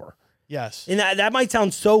core. Yes. And that might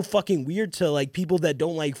sound so fucking weird to, like, people that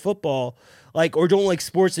don't like football, like, or don't like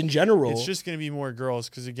sports in general. It's just going to be more girls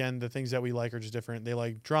because, again, the things that we like are just different. They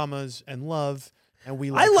like dramas and love, and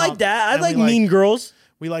we like I like that. I and like we Mean Girls.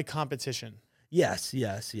 We like competition. Yes.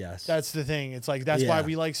 That's the thing. It's like that's why Yeah.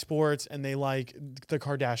 we like sports and they like the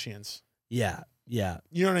Kardashians. Yeah. You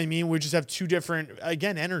know what I mean? We just have two different,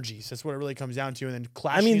 again, energies. That's what it really comes down to. And then I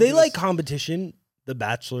clashing. mean, they into like this- competition. The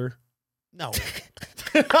Bachelor. No.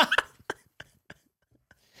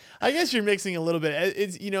 I guess you're mixing a little bit.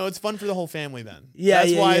 It's it's fun for the whole family then. Yeah,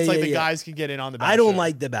 That's yeah, why yeah, it's like yeah, the yeah. guys can get in on the Bachelor. I don't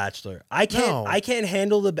like The Bachelor. I No. can't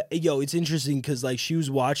handle it's interesting because like she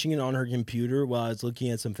was watching it on her computer while I was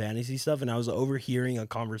looking at some fantasy stuff and I was overhearing a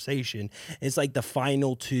conversation. It's like the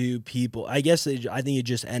final two people. I guess I think it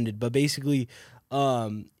just ended, but basically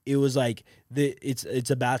it was like it's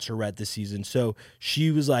a bachelorette this season. So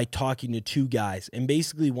she was like talking to two guys and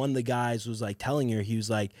basically one of the guys was like telling her, he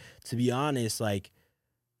was like, to be honest, like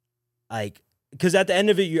because at the end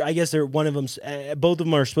of it, I guess both of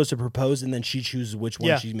them are supposed to propose, and then she chooses which one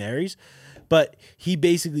Yeah. she marries. But he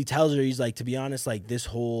basically tells her, he's like, to be honest, like this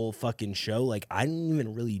whole fucking show, like I didn't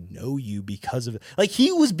even really know you because of it. Like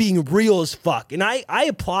he was being real as fuck, and I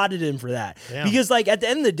applauded him for that. Damn. Because like at the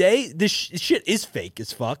end of the day, this shit is fake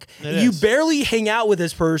as fuck. It You is. barely hang out with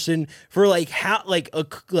this person for like how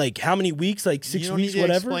many weeks, like 6 You don't weeks, need to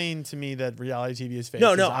whatever. explain to me that reality TV is fake. No,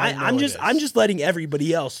 'cause no, I know I'm it just is. letting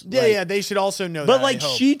everybody else. Yeah, like, yeah. They should also know But that. like I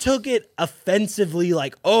hope. she took it offensively,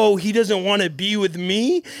 like, oh, he doesn't want to be with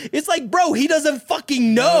me. It's like, bro, he doesn't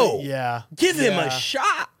fucking know. Yeah. Give him Yeah. a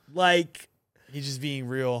shot. Like, He's just being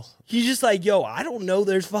real. he's just like, yo, I don't know.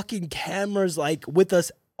 There's fucking cameras like with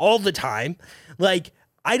us all the time. Like,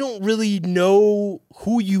 I don't really know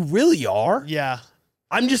who you really are. Yeah.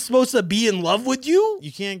 I'm just supposed to be in love with you.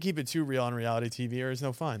 You can't keep it too real on reality TV or it's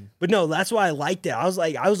no fun. But no, that's why I liked it. I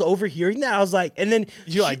was overhearing that. I was like, and then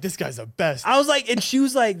You're like, this guy's the best. I was like, and she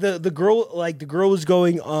was like, the girl was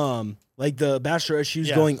going, like the bachelorette, she was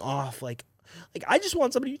Yeah. going off, like I just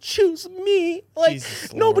want somebody to choose me. Like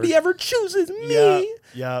Jesus nobody Lord. ever chooses me. Yeah.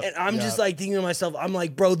 Yeah. And I'm yeah. just like thinking to myself, I'm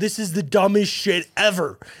like, bro, this is the dumbest shit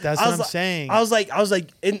ever. That's I what was I'm like- saying. I was like,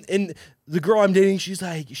 and the girl I'm dating, she's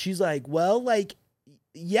like, well, like,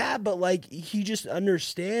 yeah, but like he just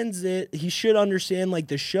understands it. He should understand like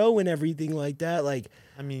the show and everything like that. Like,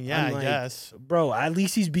 I mean, yeah, I'm I like, guess. bro, at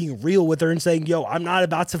least he's being real with her and saying, yo, I'm not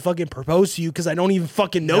about to fucking propose to you because I don't even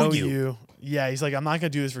fucking know you. Yeah, he's like, I'm not gonna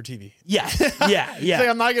do this for TV. Yes. Yeah. He's like, Yeah.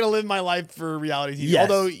 I'm not gonna live my life for reality TV. Yes.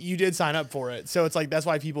 Although you did sign up for it, so it's like that's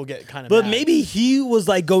why people get kind of. But mad. maybe he was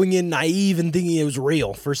like going in naive and thinking it was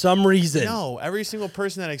real for some reason. no, every single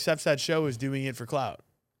person that accepts that show is doing it for clout.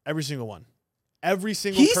 Every single one. Every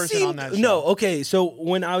single He person seemed, on that show. no, okay. So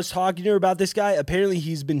when I was talking to her about this guy, apparently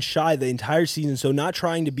he's been shy the entire season, so not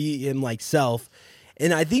trying to be him like self.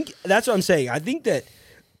 And I think that's what I'm saying. I think that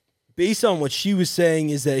based on what she was saying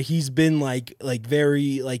is that he's been like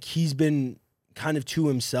very like he's been kind of to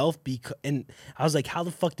himself and I was like, how the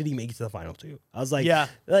fuck did he make it to the final two? I was like, Yeah.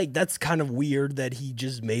 like that's kind of weird that he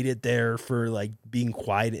just made it there for like being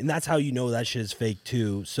quiet, and that's how you know that shit is fake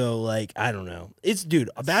too. So like, I don't know. It's dude,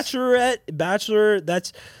 a bachelor,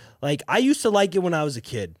 that's like I used to like it when I was a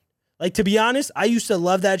kid. Like, to be honest, I used to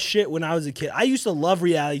love that shit when I was a kid. I used to love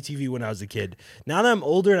reality TV when I was a kid. Now that I'm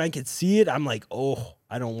older and I can see it, I'm like, oh,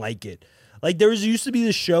 I don't like it. Like, used to be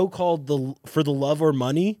this show called For the Love or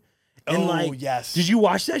Money. And Oh, like, yes. did you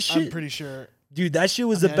watch that shit? I'm pretty sure. Dude, that shit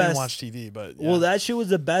was I mean, the I best. didn't watch TV, but yeah. Well, that shit was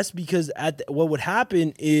the best because what would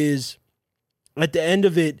happen is at the end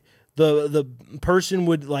of it, the person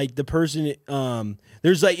would like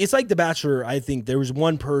there's like it's like The Bachelor. I think there was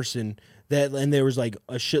one person and there was like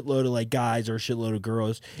a shitload of like guys or a shitload of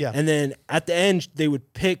girls. Yeah. And then at the end they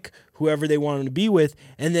would pick whoever they wanted to be with,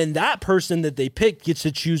 and then that person that they picked gets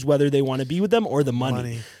to choose whether they want to be with them or the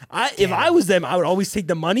money. If I was them, I would always take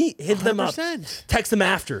the money, hit them up, 100%. text them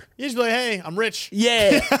after. You just be like, hey, I'm rich.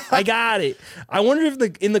 Yeah, I got it. I wonder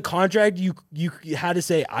if in the contract you had to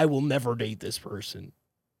say I will never date this person.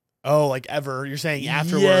 Oh, like ever. You're saying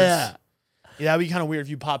afterwards. Yeah. Yeah, that'd be kind of weird if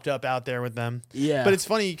you popped up out there with them. Yeah. But it's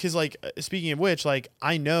funny because, like, speaking of which, like,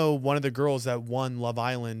 I know one of the girls that won Love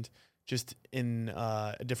Island just in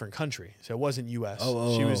a different country. So it wasn't U.S.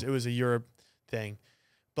 It was a Europe thing.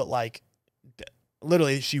 But, like,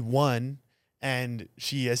 literally, she won. And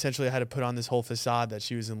she essentially had to put on this whole facade that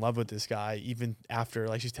she was in love with this guy, even after,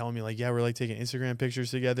 like, she's telling me, like, yeah, we're like taking Instagram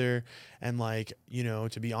pictures together. And like, you know,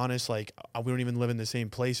 to be honest, like, we don't even live in the same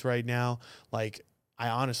place right now. Like, I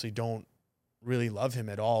honestly don't really love him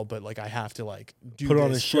at all, but like, I have to like do Put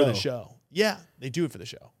on this a for the show. show. Yeah, they do it for the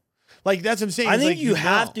show. Like, that's what I'm saying. I It's think like, you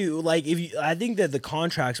have know. to, like, I think that the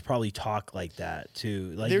contracts probably talk like that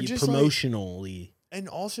too, like They're just like- promotionally. And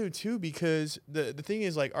also too, because the thing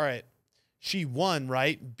is like, all right, she won,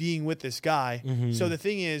 right? Being with this guy. Mhm. So the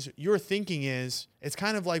thing is, your thinking is, it's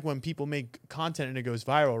kind of like when people make content and it goes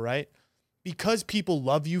viral, right? Because people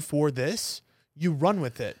love you for this, you run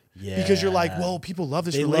with it. Yeah. Because you're like, well, people love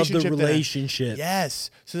this They love relationship. the that I- relationship. Yes.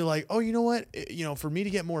 So they're like, oh, you know what? You know, for me to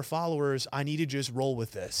get more followers, I need to just roll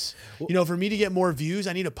with this. You know, for me to get more views,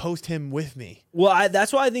 I need to post him with me. Well,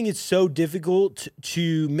 that's why I think it's so difficult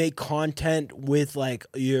to make content with like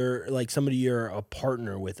somebody you're a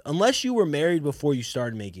partner with. Unless you were married before you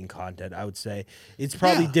started making content, I would say it's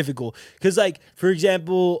probably Yeah. difficult. Because, like, for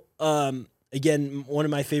example, again, one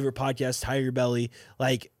of my favorite podcasts, Tiger Belly,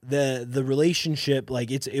 like the relationship,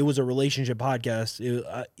 like it was a relationship podcast,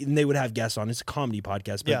 and they would have guests on. It's a comedy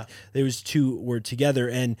podcast, but Yeah. there was two were together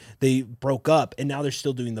and they broke up, and now they're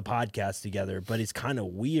still doing the podcast together. But it's kind of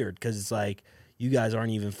weird because it's like you guys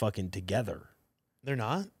aren't even fucking together. They're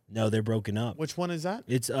not? No, they're broken up. Which one is that?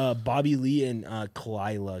 It's Bobby Lee and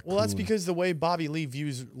Kalila. Well, that's Kuhn. because the way Bobby Lee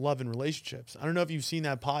views love and relationships. I don't know if you've seen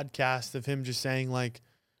that podcast of him just saying like,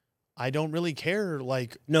 I don't really care.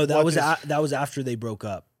 Like, No, that what was this- that was after they broke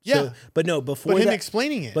up. Yeah. So, but no, before but him that,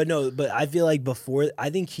 explaining it. but no, but I feel like before, I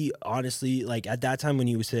think he honestly, like at that time when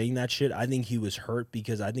he was saying that shit, I think he was hurt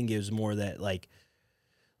because I think it was more that like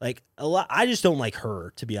a lot. I just don't like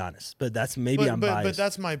her, to be honest. But that's maybe I'm biased. But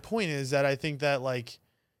that's my point, is that I think that like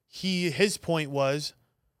his point was,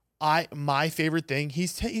 my favorite thing.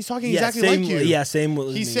 He's talking exactly same, like you. Yeah, same.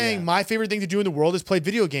 With He's me, saying yeah. my favorite thing to do in the world is play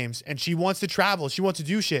video games, and she wants to travel. She wants to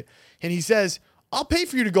do shit, and he says, I'll pay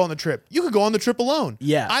for you to go on the trip. You could go on the trip alone.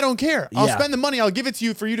 Yeah. I don't care. I'll Yeah. spend the money. I'll give it to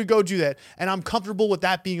you for you to go do that. And I'm comfortable with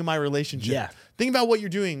that being in my relationship. Yeah. Think about what you're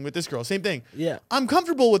doing with this girl. Same thing. Yeah. I'm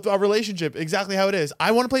comfortable with our relationship exactly how it is.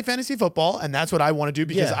 I want to play fantasy football, and that's what I want to do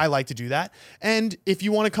because Yeah. I like to do that. And if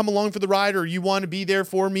you want to come along for the ride or you want to be there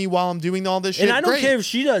for me while I'm doing all this shit, And I don't great. care if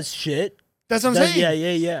she does shit. That's what I'm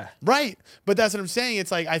saying. Yeah. Right. But that's what I'm saying.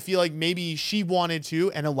 It's like, I feel like maybe she wanted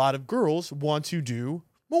to, and a lot of girls want to do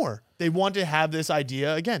more. They want to have this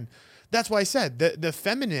idea again. That's why I said the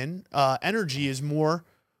feminine energy is more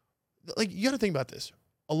like, you got to think about this.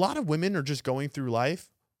 A lot of women are just going through life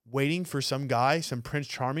waiting for some guy, some Prince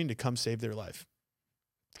Charming to come save their life.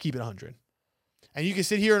 Keep it 100. And you can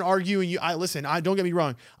sit here and argue, and don't get me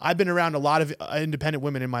wrong. I've been around a lot of independent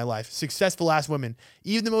women in my life, successful ass women.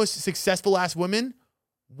 Even the most successful ass women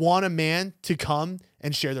want a man to come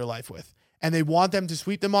and share their life with. And they want them to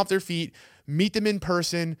sweep them off their feet, meet them in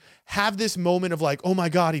person, have this moment of like, oh my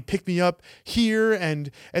God, he picked me up here and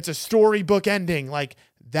it's a storybook ending. Like,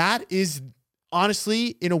 that is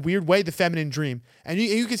honestly, in a weird way, the feminine dream. And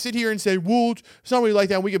you can sit here and say, well, it's not really like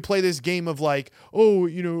that. We could play this game of like, oh,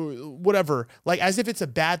 you know, whatever. Like, as if it's a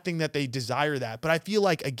bad thing that they desire that. But I feel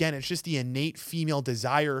like, again, it's just the innate female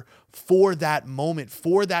desire for that moment,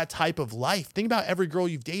 for that type of life. Think about every girl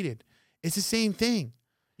you've dated. It's the same thing.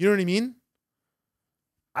 You know what I mean?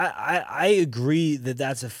 I agree that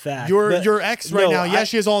that's a fact. Your ex right now, I-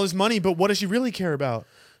 she has all this money, but what does she really care about?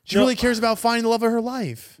 She No, really cares about finding the love of her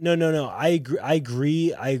life. No. I agree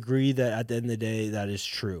that at the end of the day, that is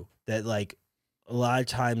true. That like a lot of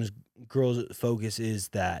times girls' focus is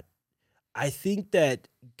that. I think that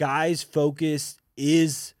guys' focus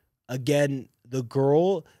is again the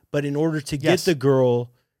girl, but in order to get Yes. the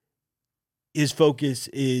girl, his focus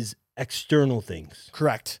is external things.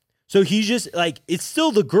 Correct. So he's just like, it's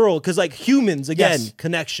still the girl because like humans again, Yes.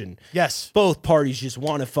 connection. Yes. Both parties just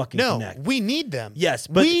want to fucking No, connect. we need them. Yes,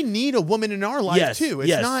 but we need a woman in our life Yes, too. It's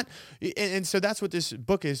yes. not, and so that's what this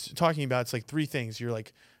book is talking about. It's like three things. You're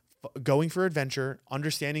like going for adventure,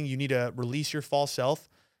 understanding you need to release your false self,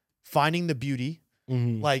 finding the beauty,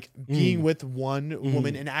 Mhm. like being with one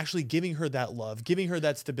woman and actually giving her that love, giving her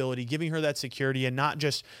that stability, giving her that security, and not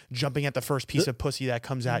just jumping at the first piece of pussy that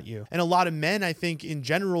comes at you. And a lot of men, I think, in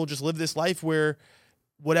general, just live this life where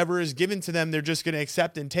whatever is given to them, they're just going to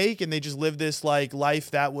accept and take, and they just live this like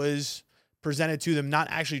life that was presented to them, not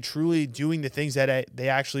actually truly doing the things that they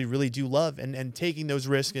actually really do love, and taking those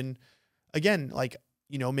risks. And again, like,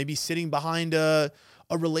 you know, maybe sitting behind a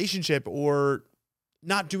relationship or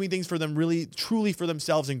not doing things for them really truly for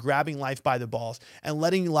themselves and grabbing life by the balls and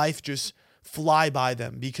letting life just fly by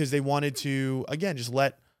them because they wanted to, again, just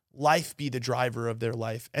let life be the driver of their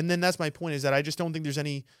life. And then that's my point, is that I just don't think there's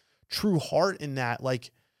any true heart in that.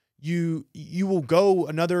 Like you will go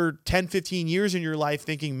another 10, 15 years in your life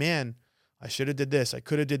thinking, man, I should have did this. I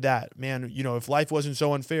could have did that. Man, you know, if life wasn't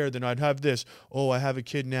so unfair, then I'd have this. Oh, I have a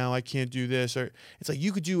kid now. I can't do this. Or it's like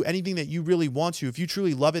you could do anything that you really want to. If you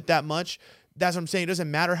truly love it that much, that's what I'm saying. It doesn't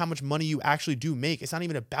matter how much money you actually do make. It's not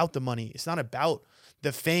even about the money. It's not about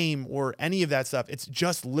the fame or any of that stuff. It's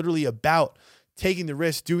just literally about taking the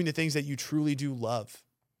risk, doing the things that you truly do love.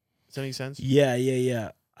 Does that make sense? Yeah.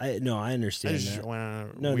 I understand that.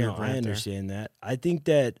 I understand that. I think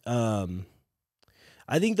that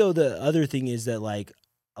I think though the other thing is that like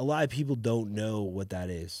a lot of people don't know what that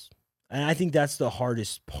is. And I think that's the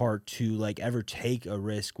hardest part to like ever take a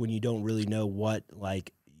risk when you don't really know what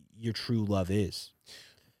like your true love is.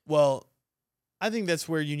 Well, I think that's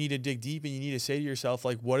where you need to dig deep and you need to say to yourself,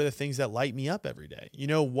 like, what are the things that light me up every day? You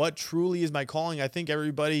know, what truly is my calling? I think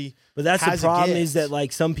everybody But that's has the problem a gift. is that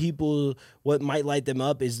like some people, what might light them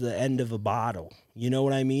up is the end of a bottle. You know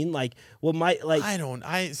what I mean? Like what might like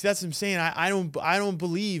that's what I'm saying. I don't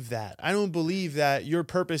believe that. I don't believe that your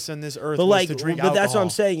purpose on this earth but was like, to drink but alcohol. that's what I'm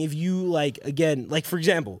saying. If you like, again, like for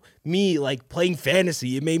example, me like playing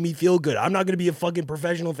fantasy, it made me feel good. I'm not gonna be a fucking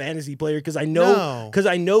professional fantasy player because I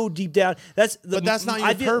know deep down But that's not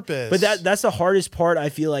your purpose. But that's the hardest part. I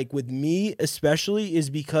feel like with me especially is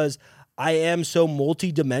because I am so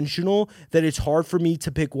multi-dimensional that it's hard for me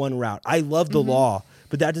to pick one route. I love the law,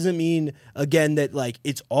 but that doesn't mean again that like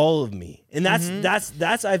it's all of me. And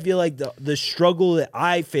that's I feel like the struggle that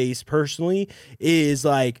I face personally is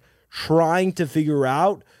like trying to figure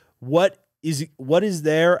out what is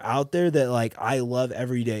there out there that like I love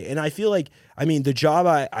every day. And I feel like, I mean, the job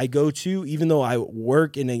I go to, even though I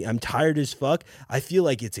work and I'm tired as fuck, I feel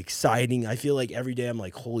like it's exciting. I feel like every day I'm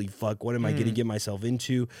like, holy fuck, what am I going to get myself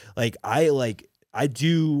into? Like I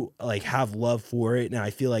do like have love for it. And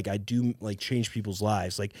I feel like I do like change people's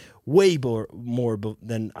lives, like way more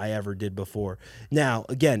than I ever did before. Now,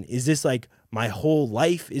 again, is this like my whole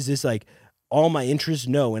life? Is this like all my interests?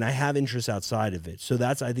 No, and I have interests outside of it. So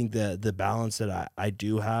that's, I think, the balance that I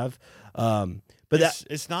do have. But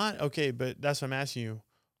it's not okay. But that's what I'm asking you.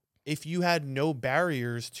 If you had no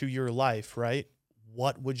barriers to your life, right?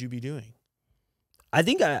 What would you be doing? I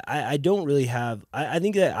think I don't really have. I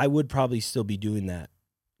think that I would probably still be doing that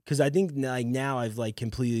because I think like now I've like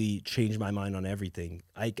completely changed my mind on everything.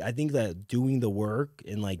 I think that doing the work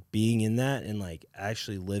and like being in that and like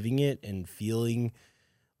actually living it and feeling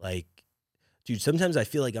like. Dude, sometimes I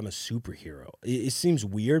feel like I'm a superhero. It seems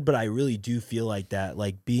weird, but I really do feel like that.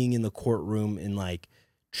 Like being in the courtroom and like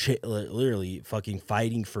literally fucking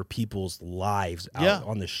fighting for people's lives out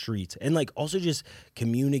on the streets. And like also just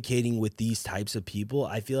communicating with these types of people.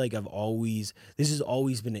 I feel like this has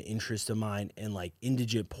always been an interest of mine, and like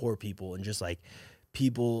indigent poor people and just like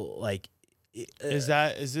people like.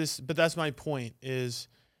 But that's my point is,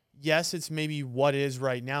 yes, it's maybe what is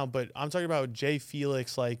right now, but I'm talking about Jay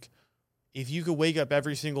Felix, like, if you could wake up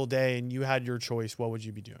every single day and you had your choice, what would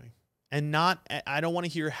you be doing? And I don't want to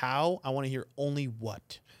hear how. I want to hear only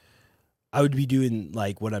what. I would be doing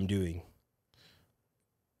like what I'm doing.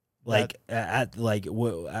 Like like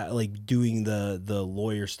doing the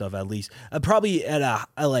lawyer stuff at least. Probably at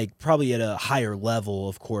a higher level,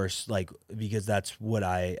 of course, like because that's what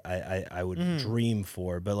I would dream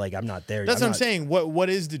for. But like I'm not there. That's what I'm saying. What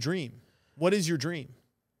is the dream? What is your dream?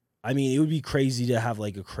 I mean, it would be crazy to have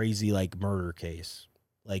like a crazy like murder case,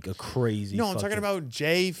 like a crazy. No, I'm talking about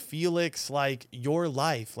Jay Felix, like your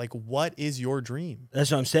life. Like, what is your dream?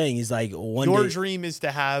 That's what I'm saying. Is like your dream is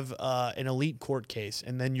to have an elite court case,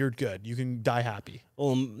 and then you're good. You can die happy.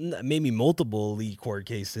 Well, maybe multiple elite court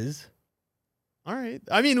cases. All right.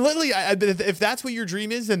 I mean, literally, if that's what your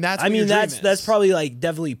dream is, then that's. What your dream is. That's probably like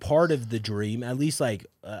definitely part of the dream. At least like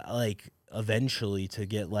eventually to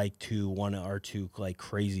get like to one or two like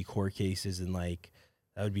crazy court cases, and like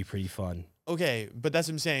that would be pretty fun. Okay, but that's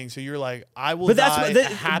what I'm saying. So you're like, I will. But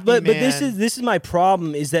but this is my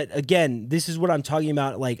problem. Is that again? This is what I'm talking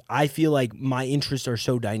about. Like I feel like my interests are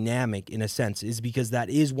so dynamic in a sense, is because that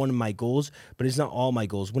is one of my goals, but it's not all my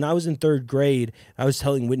goals. When I was in third grade, I was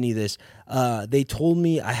telling Whitney this. They told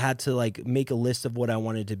me I had to like make a list of what I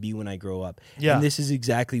wanted to be when I grow up. Yeah. And this is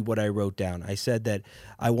exactly what I wrote down. I said that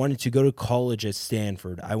I wanted to go to college at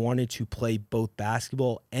Stanford. I wanted to play both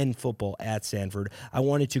basketball and football at Stanford. I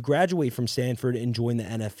wanted to graduate from Stanford Stanford and join the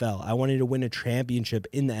NFL. I wanted to win a championship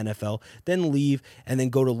in the NFL, then leave and then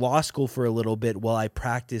go to law school for a little bit while I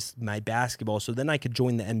practiced my basketball. So then I could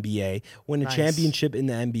join the NBA, win a championship in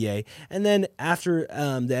the NBA, and then after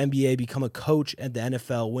the NBA, become a coach at the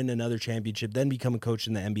NFL, win another championship, then become a coach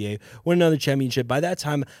in the NBA, win another championship. By that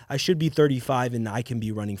time, I should be 35 and I can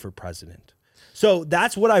be running for president. So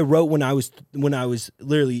that's what I wrote when I was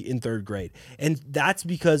literally in third grade. And that's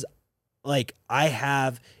because like I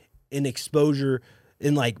have an exposure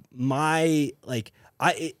in like my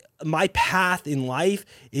path in life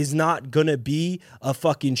is not gonna be a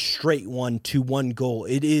fucking straight one to one goal.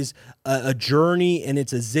 It is a journey and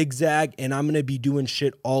it's a zigzag, and I'm gonna be doing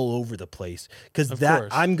shit all over the place because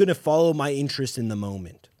I'm gonna follow my interest in the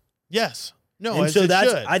moment. Yes. No, and so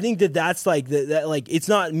I think that's like that. Like, it's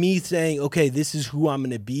not me saying, okay, this is who I'm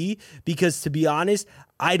going to be, because to be honest,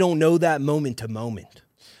 I don't know that moment to moment.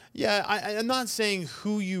 Yeah, I'm not saying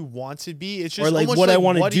who you want to be. It's just or like what I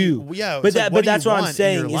want to do. But that's what I'm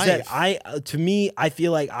saying is that I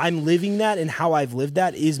feel like I'm living that, and how I've lived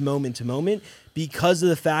that is moment to moment because of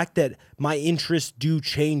the fact that my interests do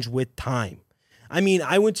change with time. I mean,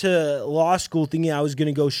 I went to law school thinking I was going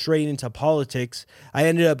to go straight into politics. I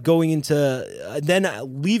ended up going into, then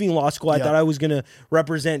leaving law school, I thought I was going to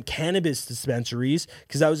represent cannabis dispensaries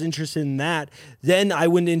because I was interested in that. Then I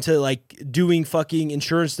went into like doing fucking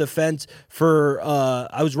insurance defense for,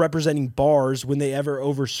 I was representing bars when they ever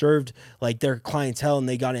overserved like their clientele and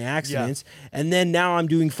they got in accidents. Yeah. And then now I'm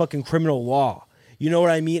doing fucking criminal law. You know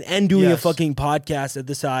what I mean? And doing a fucking podcast at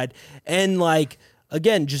the side. And like,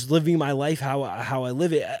 again, just living my life how I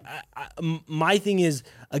live it. My thing is,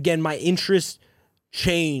 again, my interests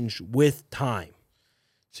change with time.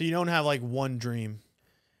 So you don't have like one dream.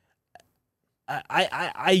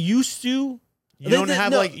 I used to. You don't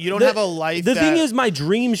have a life. The thing is, my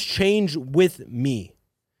dreams change with me.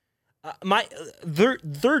 My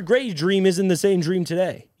third grade dream isn't the same dream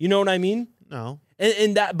today. You know what I mean? No.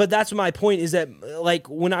 But that's my point, is that like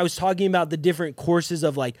when I was talking about the different courses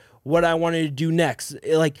of like what I wanted to do next,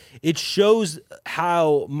 like it shows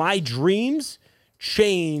how my dreams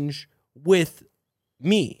change with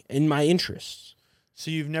me and my interests.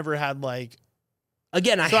 So you've never had like,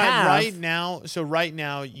 again, I have right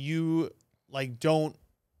now you like don't,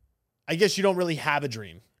 I guess you don't really have a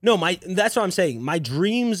dream. No, that's what I'm saying. My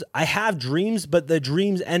dreams, I have dreams, but the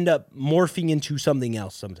dreams end up morphing into something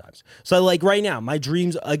else sometimes. So like right now, my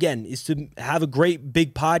dreams, again, is to have a great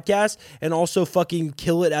big podcast and also fucking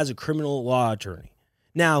kill it as a criminal law attorney.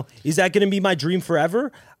 Now, is that going to be my dream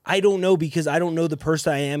forever? I don't know, because I don't know the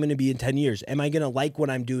person I am going to be in 10 years. Am I going to like what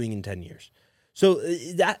I'm doing in 10 years? So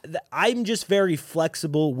that I'm just very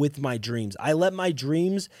flexible with my dreams. I let my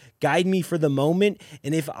dreams guide me for the moment.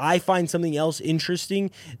 And if I find something else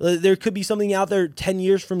interesting, there could be something out there 10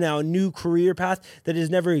 years from now, a new career path that has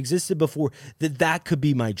never existed before, that could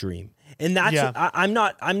be my dream. And that's, I'm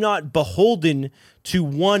not beholden to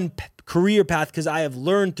one career path, because I have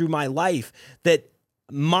learned through my life that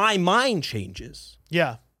my mind changes.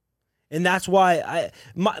 Yeah. And that's why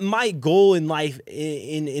my goal in life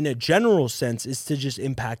in a general sense is to just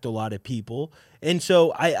impact a lot of people. And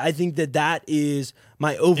so I think that is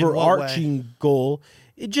my overarching goal.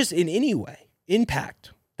 It just in any way,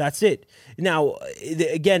 impact. That's it. Now,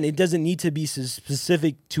 again, it doesn't need to be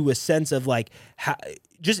specific to a sense of like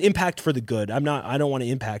just impact for the good. I don't want to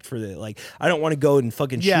impact for the, like, I don't want to go and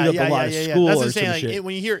fucking shoot up a lot of school That's or some saying, shit.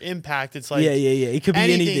 When you hear impact, it's like it could be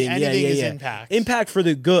anything. Anything is impact. Impact for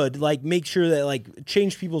the good. Like, make sure that like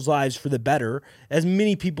change people's lives for the better, as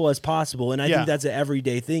many people as possible. And I think that's an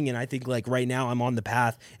everyday thing. And I think like right now I'm on the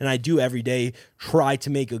path, and I do every day try to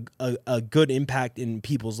make a good impact in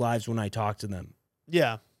people's lives when I talk to them.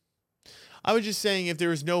 Yeah. I was just saying, if there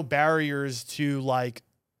was no barriers to like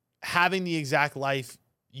having the exact life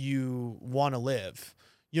you want to live,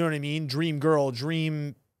 you know what I mean? Dream girl,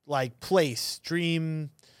 dream like place, dream,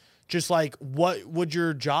 just like, what would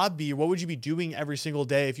your job be? What would you be doing every single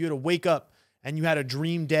day if you had to wake up and you had a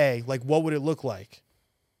dream day? Like, what would it look like?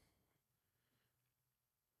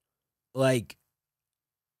 Like,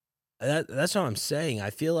 that's what I'm saying. I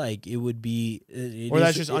feel like it would be,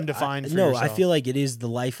 that's just undefined. For yourself. I feel like it is the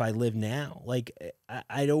life I live now. Like,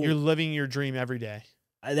 I don't. You're living your dream every day.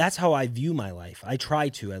 That's how I view my life. I try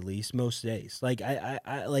to, at least most days. Like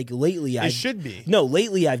I like lately. It should be. No,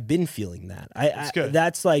 lately I've been feeling that. That's good.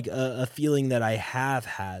 That's like a feeling that I have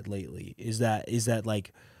had lately. Is that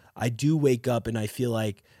like I do wake up and I feel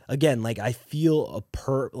like, again, like I feel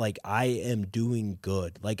like I am doing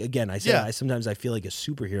good. Like, again, I said, sometimes I feel like a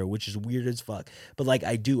superhero, which is weird as fuck. But like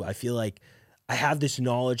I feel like I have this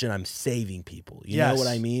knowledge and I'm saving people. You know what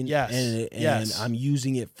I mean? Yes. And Yes. I'm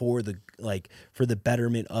using it for the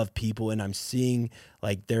betterment of people, and I'm seeing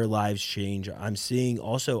like their lives change. I'm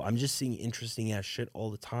just seeing interesting ass shit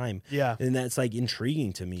all the time. Yeah. And that's like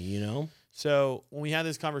intriguing to me, you know? So when we had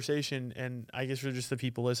this conversation, and I guess for just the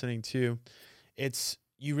people listening too, it's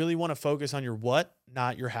you really want to focus on your what,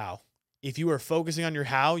 not your how. If you are focusing on your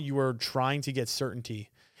how, you are trying to get certainty.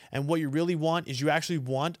 And what you really want is you actually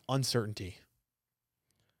want uncertainty.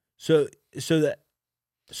 So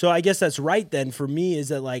I guess that's right then for me, is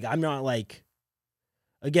that like I'm not like,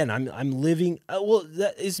 again, I'm living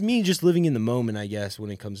it's me just living in the moment, I guess,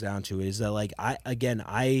 when it comes down to it, is that like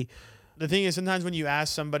the thing is, sometimes when you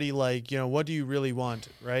ask somebody like, what do you really want,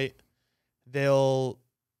 right? They'll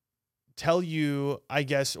tell you, I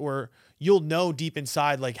guess, or you'll know deep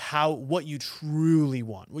inside like what you truly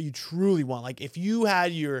want. Like if you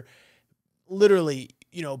had your literally,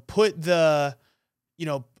 put the,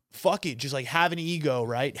 fuck it, just like have an ego,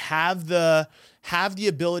 right? Have the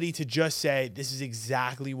ability to just say, this is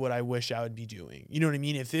exactly what I wish I would be doing. You know what I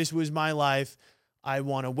mean? If this was my life, I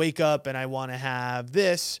want to wake up and I want to have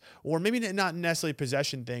this, or maybe not necessarily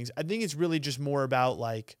possession things. I think it's really just more about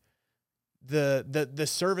like the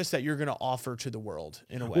service that you're going to offer to the world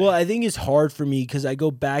in a way. Well, I think it's hard for me because I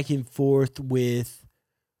go back and forth with,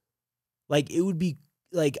 like, it would be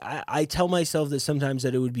like, I tell myself that sometimes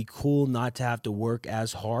that it would be cool not to have to work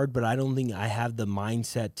as hard, but I don't think I have the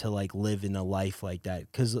mindset to like live in a life like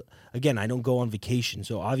that. Cause again, I don't go on vacation.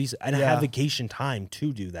 So obviously I don't have vacation time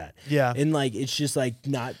to do that. Yeah. And like, it's just like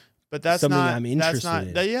not, but that's something not, I'm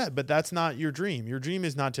interested in. Yeah, but that's not your dream. Your dream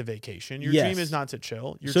is not to vacation. Your Yes. dream is not to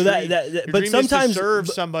chill. Your So dream, that your but dream sometimes is to serve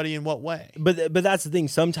somebody in what way? But that's the thing.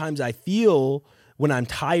 Sometimes I feel when I'm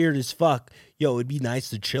tired as fuck, it'd be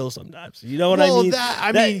nice to chill sometimes. You know what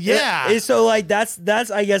I mean? Yeah. So like that's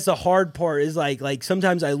I guess the hard part is like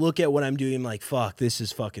sometimes I look at what I'm doing, I'm like, fuck, this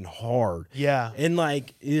is fucking hard. Yeah. And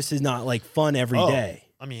like this is not like fun every day.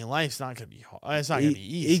 I mean, life's not going to be hard. It's not going to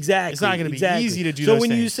be easy. Exactly. It's not going to be easy to do so those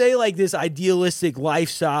when you things. say like this idealistic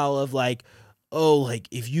lifestyle of like, oh, like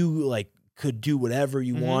if you like could do whatever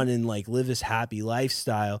you want and like live this happy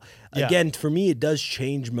lifestyle, again, for me, it does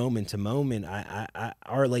change moment to moment. I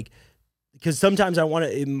are like, because sometimes I want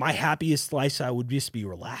to, my happiest lifestyle would just be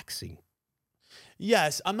relaxing.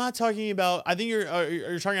 Yes, I'm not talking about, I think you're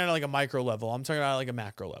talking about like a micro level. I'm talking about like a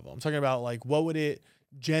macro level. I'm talking about like, what would it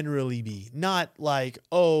generally be? Not like,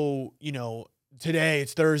 today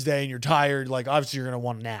it's Thursday and you're tired. Like obviously you're going to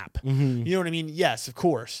want a nap. Mm-hmm. You know what I mean? Yes, of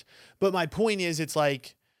course. But my point is, it's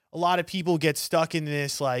like a lot of people get stuck in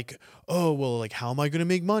this like, oh, well, like, how am I going to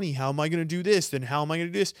make money? How am I going to do this? Then how am I going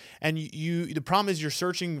to do this? And the problem is you're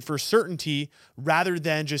searching for certainty rather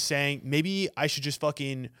than just saying, maybe I should just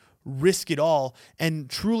fucking risk it all and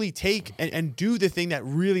truly take and do the thing that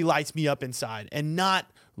really lights me up inside and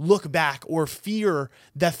not look back or fear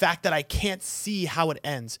the fact that I can't see how it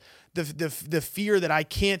ends. The fear that I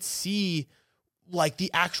can't see like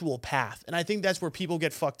the actual path. And I think that's where people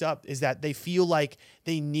get fucked up, is that they feel like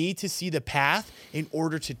they need to see the path in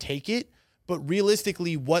order to take it. But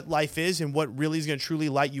realistically, what life is and what really is going to truly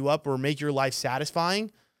light you up or make your life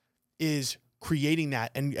satisfying is creating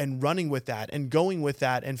that and running with that and going with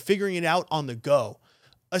that and figuring it out on the go.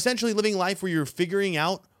 Essentially living life where you're figuring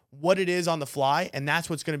out what it is on the fly. And that's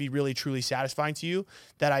what's going to be really, truly satisfying to you.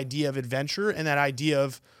 That idea of adventure and that idea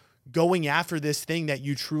of going after this thing that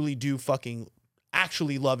you truly do fucking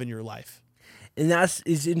actually love in your life. And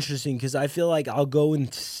is interesting because I feel like I'll go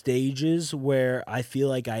in stages where I feel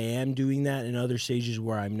like I am doing that and other stages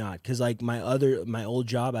where I'm not. Because like my old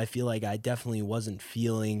job, I feel like I definitely wasn't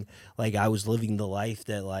feeling like I was living the life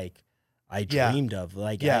that like I dreamed of.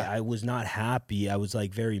 Like I was not happy. I was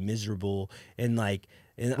like very miserable and like,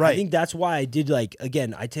 and I think that's why I did like,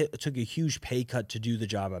 again, I took a huge pay cut to do the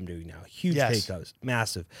job I'm doing now. Huge pay cut,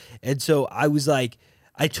 massive. And so I was like,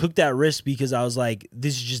 I took that risk because I was like,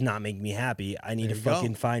 this is just not making me happy. I need to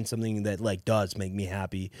fucking find something that like does make me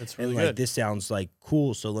happy. That's really and like good. this sounds like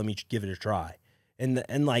cool, so let me give it a try. And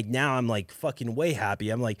like now I'm like fucking way happy.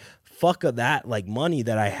 I'm like, fuck that like money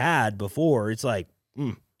that I had before. It's like,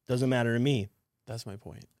 doesn't matter to me. That's my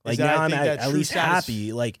point. Like now I'm at least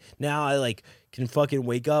happy. Like now I like can fucking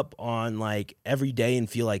wake up on like every day and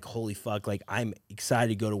feel like, holy fuck, like I'm excited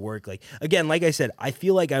to go to work. Like again, like I said, I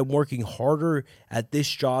feel like I'm working harder at this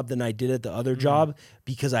job than I did at the other job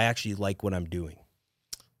because I actually like what I'm doing.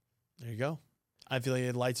 There you go. I feel like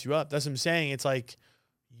it lights you up. That's what I'm saying. It's like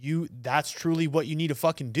that's truly what you need to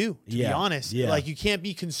fucking do, to be honest. Yeah. Like you can't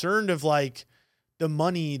be concerned of like the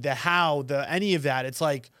money, the how, any of that. It's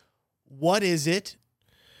like, what is it?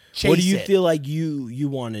 Chase what do you it. feel like you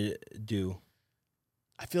want to do?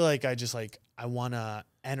 I feel like I want to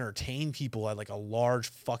entertain people at like a large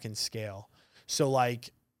fucking scale. So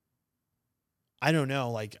like, I don't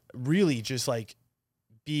know, like really just like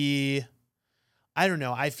I don't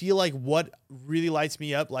know. I feel like what really lights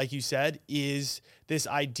me up, like you said, is this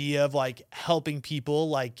idea of like helping people,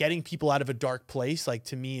 like getting people out of a dark place. Like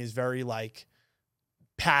to me is very like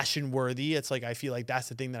passion worthy. It's like, I feel like that's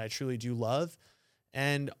the thing that I truly do love.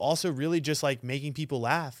 And also really just like making people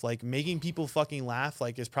laugh, like making people fucking laugh,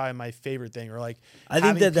 like is probably my favorite thing. Or like, I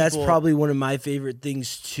think that's probably one of my favorite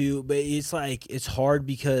things too, but it's like, it's hard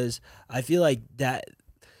because I feel like that,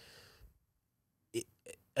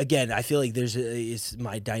 again, I feel like it's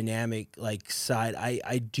my dynamic like side.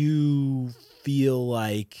 I do feel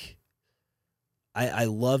like I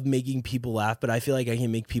love making people laugh, but I feel like I can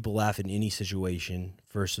make people laugh in any situation.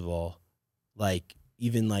 First of all, like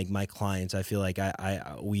even like my clients, I feel like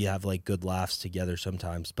we have like good laughs together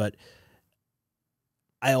sometimes, but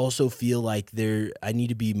I also feel like I need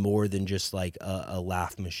to be more than just like a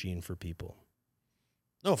laugh machine for people.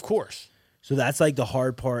 No, of course. So that's like the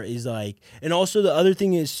hard part is like, and also the other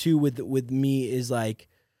thing is too with me is like,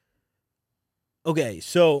 okay,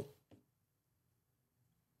 so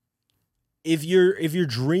if your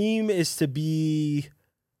dream is to be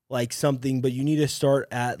like something, but you need to start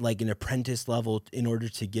at like an apprentice level in order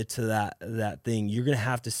to get to that thing, you're gonna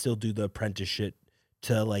have to still do the apprenticeship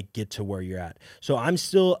to like get to where you're at. So I'm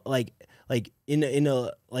still like in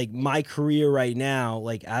a like my career right now,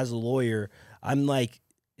 like as a lawyer, I'm like,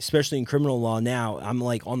 especially in criminal law now, I'm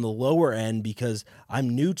like on the lower end because I'm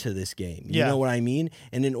new to this game. You know what I mean?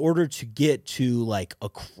 And in order to get to like a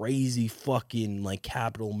crazy fucking like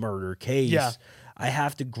capital murder case, I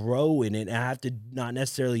have to grow in it. I have to not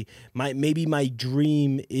necessarily maybe my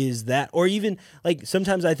dream is that, or even like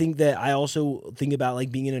sometimes I think that I also think about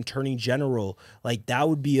like being an attorney general. Like that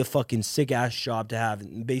would be a fucking sick ass job to have.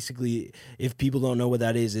 And basically, if people don't know what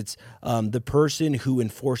that is, it's the person who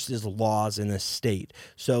enforces laws in a state.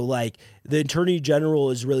 So like the attorney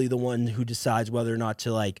general is really the one who decides whether or not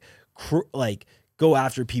to like go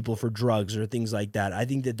after people for drugs or things like that. I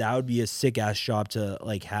think that would be a sick ass job to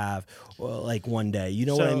like have like one day. You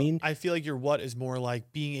know what I mean? I feel like your what is more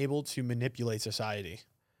like being able to manipulate society.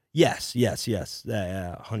 Yes. Yeah,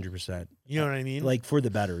 100%. You know what I mean? Like for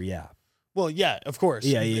the better, yeah. Well, yeah, of course.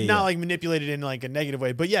 Yeah. Not like manipulated in like a negative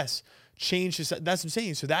way, but yes, change. That's what I'm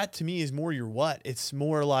saying. So that to me is more your what. It's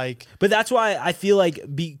more like. But that's why I feel like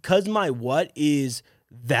because my what is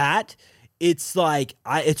that, it's like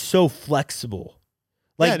it's so flexible.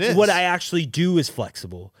 Like what I actually do is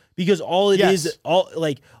flexible because all it is, all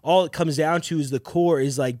it comes down to is the core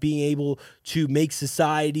is like being able to make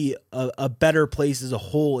society a better place as a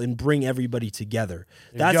whole and bring everybody together.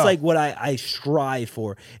 That's like what I strive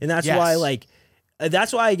for. And that's why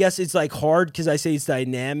that's why I guess it's like hard because I say it's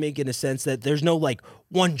dynamic in a sense that there's no like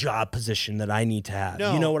one job position that I need to have.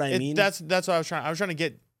 No, you know what I mean? That's what I was trying to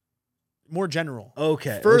get more general.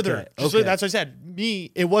 Okay. Further. Okay. So that's what I said.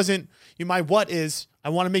 It wasn't my what is I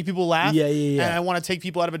want to make people laugh. Yeah. And I want to take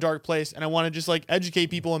people out of a dark place. And I want to just like educate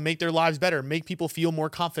people and make their lives better, make people feel more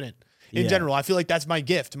confident in general. I feel like that's my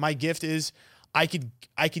gift. My gift is I could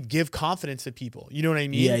give confidence to people. You know what I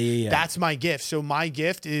mean? Yeah. That's my gift. So my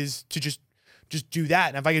gift is to just do that.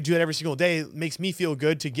 And if I could do that every single day, it makes me feel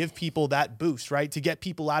good to give people that boost, right? To get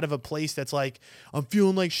people out of a place that's like, I'm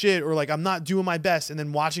feeling like shit or like I'm not doing my best. And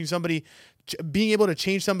then watching somebody, being able to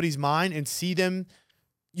change somebody's mind and see them,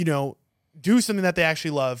 you know, do something that they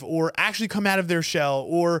actually love or actually come out of their shell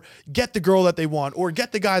or get the girl that they want or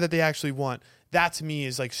get the guy that they actually want. That to me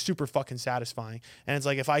is like super fucking satisfying. And it's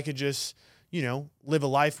like, if I could just, you know, live a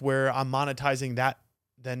life where I'm monetizing that,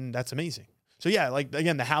 then that's amazing. So yeah, like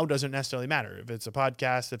again, the how doesn't necessarily matter. If it's a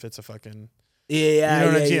podcast, if it's a fucking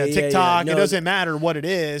TikTok, it doesn't matter what it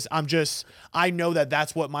is. I know that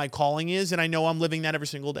that's what my calling is, and I know I'm living that every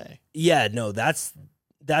single day. Yeah, no, that's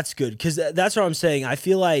good because that's what I'm saying. I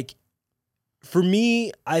feel like for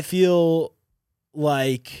me, I feel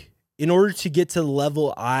like in order to get to the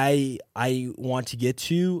level I want to get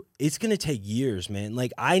to, it's going to take years, man.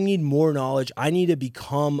 Like I need more knowledge. I need to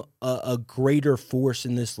become a greater force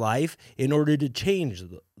in this life in order to change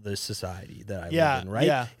the society that I live in, right?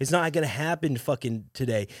 Yeah. It's not going to happen fucking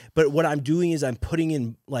today. But what I'm doing is I'm putting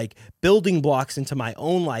in like building blocks into my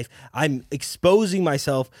own life. I'm exposing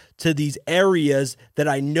myself to these areas that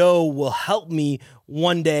I know will help me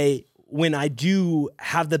one day when I do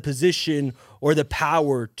have the position or the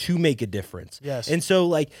power to make a difference. Yes. And so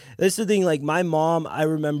like, that's the thing, like my mom, I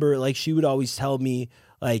remember like she would always tell me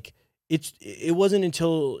like, it wasn't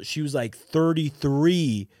until she was like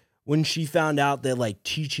 33 when she found out that like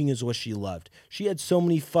teaching is what she loved. She had so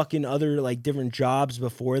many fucking other like different jobs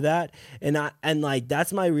before that. And like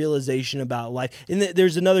that's my realization about life. And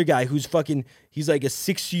there's another guy who's fucking, he's like a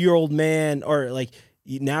 60-year-old man, or like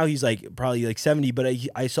now he's like probably like 70, but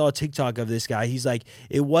I saw a TikTok of this guy. He's like,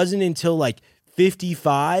 it wasn't until like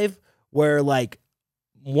 55 where like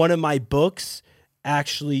one of my books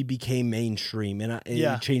actually became mainstream, and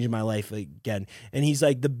it changed my life again. And he's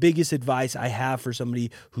like, the biggest advice I have for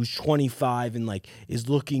somebody who's 25 and like is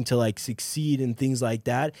looking to like succeed and things like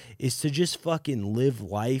that is to just fucking live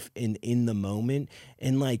life in the moment,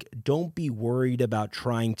 and like don't be worried about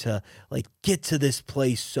trying to like get to this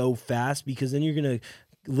place so fast, because then you're gonna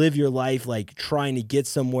live your life like trying to get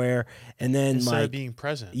somewhere, and then instead of being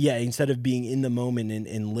present. Yeah, instead of being in the moment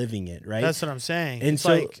and living it, right? That's what I'm saying. And it's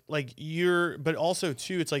so like you're, but also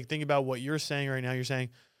too, it's like, think about what you're saying right now. You're saying,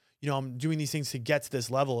 you know, I'm doing these things to get to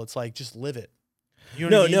this level. It's like, just live it. You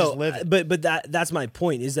know what I mean? Just live it. But that's my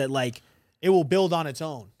point, is that like it will build on its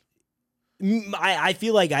own. I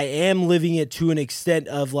feel like I am living it to an extent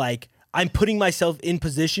of like I'm putting myself in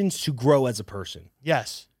positions to grow as a person.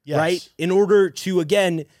 Yes. Right? In order to,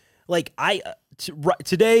 again, like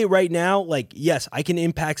today, right now, like, yes, I can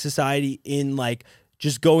impact society in like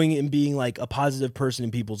just going and being like a positive person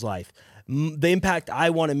in people's life. The impact I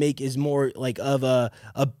want to make is more like of a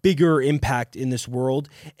bigger impact in this world.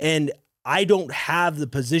 And I don't have the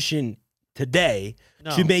position today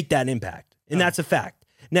to make that impact. And that's a fact.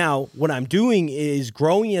 Now, what I'm doing is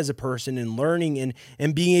growing as a person and learning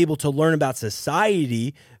and being able to learn about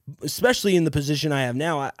society, especially in the position I have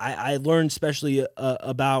now. I learned especially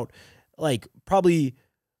about like probably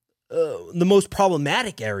the most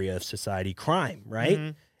problematic area of society, crime, right?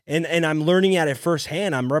 Mm-hmm. And I'm learning at it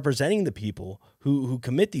firsthand. I'm representing the people who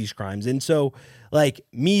commit these crimes. And so like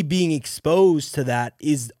me being exposed to that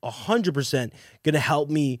is 100% going to help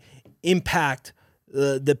me impact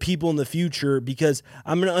the people in the future, because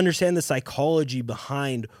I'm going to understand the psychology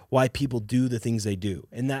behind why people do the things they do.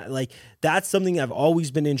 And that's something I've always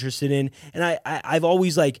been interested in. And I've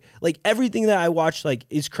always like everything that I watch, like,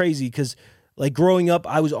 is crazy. Cause like growing up,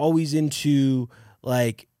 I was always into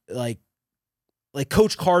like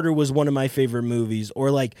Coach Carter was one of my favorite movies, or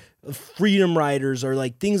like Freedom Riders, or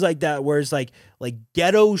like things like that, where it's like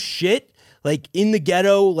ghetto shit, like in the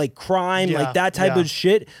ghetto, like crime, like that type of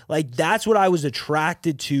shit. Like that's what I was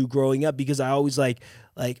attracted to growing up, because I always like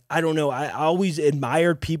I don't know, I always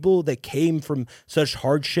admired people that came from such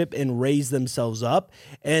hardship and raised themselves up.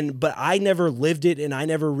 But I never lived it, and I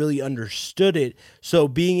never really understood it. So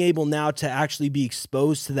being able now to actually be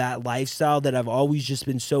exposed to that lifestyle that I've always just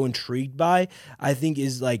been so intrigued by, I think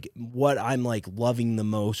is like what I'm like loving the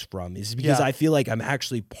most from, is because I feel like I'm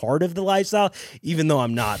actually part of the lifestyle, even though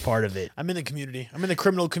I'm not part of it. I'm in the community. I'm in the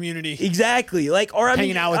criminal community. Exactly. Like, or I'm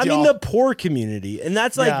in the poor community. And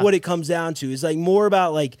that's like what it comes down to. Is like more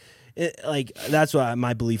about like that's what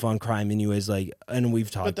my belief on crime anyways, like, and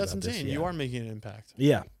we've talked about this. But that's insane. You are making an impact.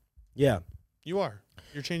 Yeah. You are.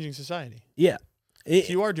 You're changing society. Yeah. So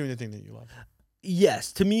you are doing the thing that you love.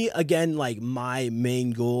 Yes. To me, again, like my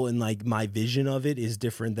main goal and like my vision of it is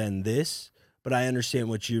different than this, but I understand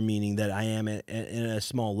what you're meaning, that I am in a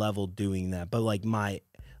small level doing that. But like my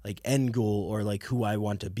like end goal, or like who I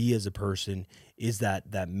want to be as a person, is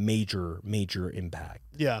that major impact.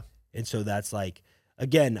 Yeah. And so that's like,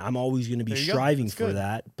 again, I'm always going to be striving for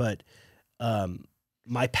that, but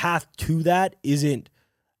my path to that isn't,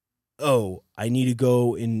 oh, I need to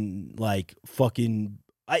go and like fucking,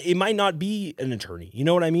 it might not be an attorney. You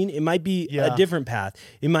know what I mean? It might be a different path.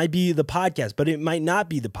 It might be the podcast, but it might not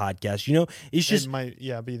be the podcast. You know, it's just, it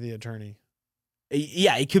might, be the attorney.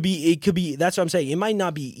 Yeah, it could be. That's what I'm saying. It might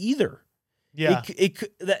not be either. Yeah.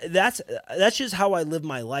 That's just how I live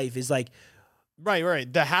my life, is like,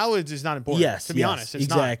 Right. The how is not important. Yes, to be honest, it's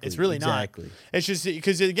exactly, not. It's really exactly. not. It's just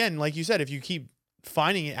because, again, like you said, if you keep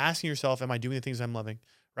finding it, asking yourself, "Am I doing the things I'm loving?"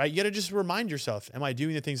 Right? You got to just remind yourself, "Am I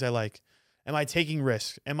doing the things I like? Am I taking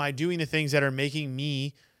risks? Am I doing the things that are making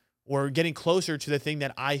me, or getting closer to the thing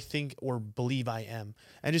that I think or believe I am?"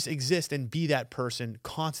 And just exist and be that person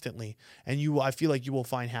constantly. And I feel like you will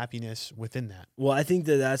find happiness within that. Well, I think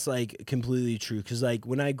that's like completely true, because like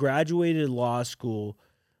when I graduated law school,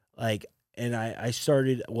 like. And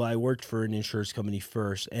I worked for an insurance company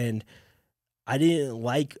first, and I didn't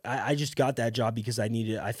like, I just got that job because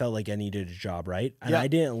I felt like I needed a job, right? And I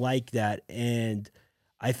didn't like that, and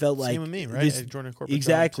I felt like, same with me, right? At Jordan Corporate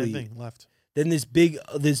exactly. Job, same thing, left. Then this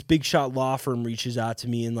big shot law firm reaches out to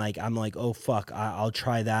me, and like I'm like, oh fuck, I'll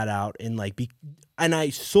try that out, and like and I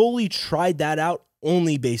solely tried that out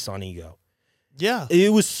only based on ego. Yeah.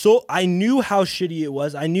 It was so, I knew how shitty it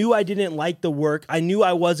was. I knew I didn't like the work. I knew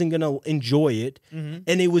I wasn't going to enjoy it. Mhm.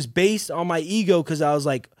 And it was based on my ego because I was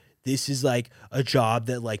like, this is like a job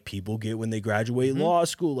that like people get when they graduate law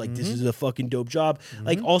school. Like this is a fucking dope job.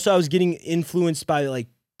 Like also I was getting influenced by like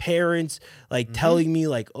parents like telling me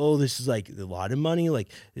like, oh, this is like a lot of money. Like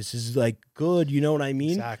this is like good. You know what I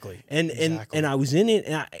mean? Exactly. And I was in it,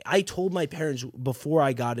 and I told my parents before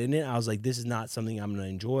I got in it, I was like, this is not something I'm gonna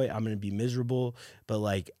enjoy. I'm gonna be miserable. But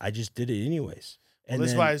like I just did it anyways. Well, And this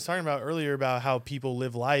is then, why I was talking about earlier about how people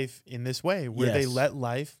live life in this way, where they Yes. let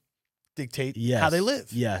life dictate yes, how they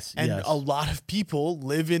live. Yes. And yes. a lot of people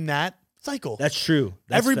live in that cycle. That's true.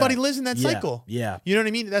 That's Everybody fact. lives in that Yeah, cycle. Yeah. You know what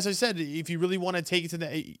I mean? As I said, if you really want to take it to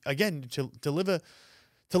the again to live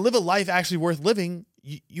a life actually worth living,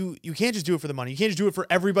 you can't just do it for the money. You can't just do it for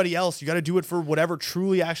everybody else. You got to do it for whatever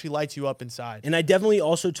truly actually lights you up inside. And I definitely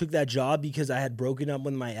also took that job because I had broken up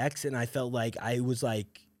with my ex, and I felt like I was like,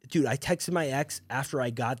 dude, I texted my ex after I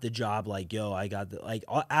got the job, like, yo, I got the, like,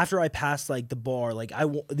 after I passed like the bar, like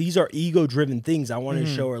these are ego driven things. I wanted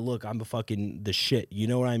to show her, look, I'm the shit. You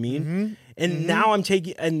know what I mean? And now I'm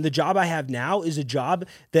taking, and the job I have now is a job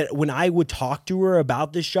that when I would talk to her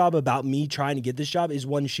about this job, about me trying to get this job, is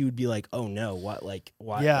one she would be like, oh no, what, like,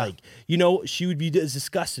 why, Yeah. like, you know, she would be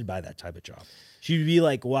disgusted by that type of job. She'd be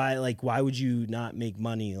like, why would you not make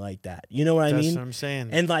money like that? You know what I That's mean? what I'm saying.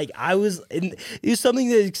 And like and it was something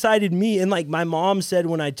that excited me. And like my mom said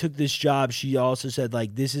when I took this job, she also said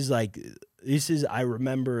like this is I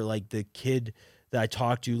remember like the kid that I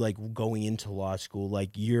talked to like going into law school, like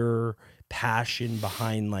your passion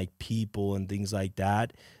behind like people and things like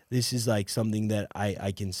that. This is like something that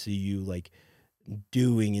I can see you like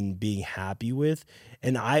doing and being happy with.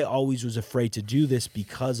 And I always was afraid to do this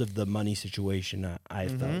because of the money situation I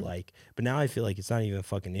felt like. But now I feel like it's not even a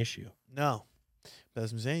fucking issue. No,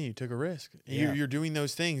 that's what I'm saying. You took a risk. Yeah. You're doing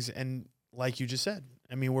those things, and like you just said,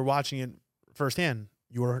 I mean, we're watching it firsthand.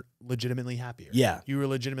 You were legitimately happier. Yeah. You were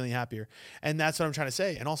legitimately happier, and that's what I'm trying to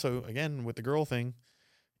say. And also, again, with the girl thing,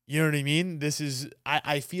 you know what I mean? This is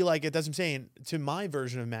I feel like it. That's what I'm saying. To my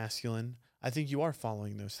version of masculine, I think you are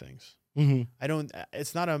following those things. Mm-hmm. I don't.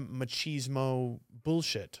 It's not a machismo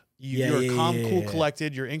bullshit. Yeah, You're yeah, calm, yeah, cool, yeah.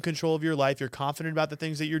 collected. You're in control of your life. You're confident about the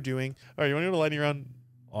things that you're doing. All right, you want to go to lightning round?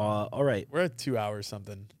 All right. We're at 2 hours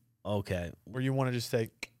something. Okay. Where you want to just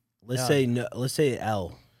say, Let's Yeah. say no. Let's say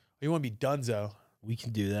L. you want to be dunzo. We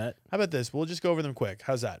can do that. How about this? We'll just go over them quick.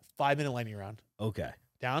 How's that? 5-minute lightning round. Okay.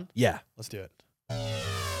 Down? Yeah. Let's do it.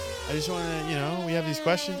 I just want to, we have these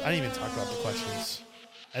questions. I didn't even talk about the questions.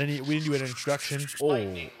 We didn't do an introduction.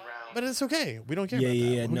 Oh. But it's okay. We don't care Yeah, about that.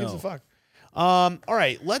 yeah, Who gives a no. fuck? All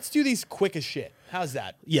right, let's do these quick as shit. How's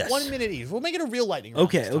that? Yes. 1 minute each. We'll make it a real lightning round.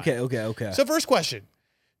 Okay. this time. Okay. So first question.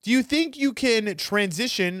 Do you think you can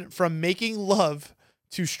transition from making love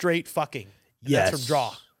to straight fucking? And Yes. That's from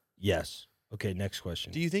Draw. Yes. Okay. Next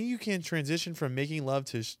question. Do you think you can transition from making love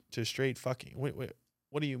to straight fucking? Wait.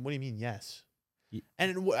 What do you mean? Yes.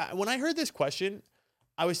 And when I heard this question,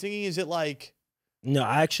 I was thinking, is it like? No,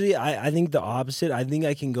 actually, I think the opposite. I think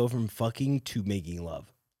I can go from fucking to making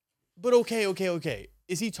love. But okay.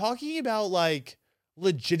 Is he talking about like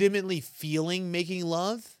legitimately feeling making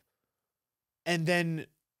love, and then,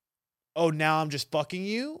 oh, now I'm just fucking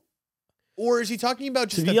you, or is he talking about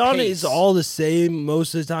just To be the honest, pace? it's all the same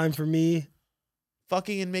most of the time for me.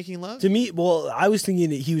 fucking and making love? To me, well, I was thinking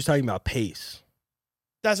that he was talking about pace.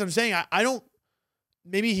 That's what I'm saying. I don't.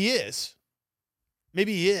 Maybe he is.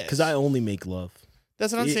 Maybe he is. Because I only make love.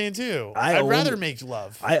 That's what I'm it- saying too. I I'd rather only- make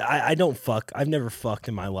love. I don't fuck. I've never fucked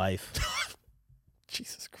in my life.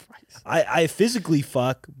 Jesus Christ. I physically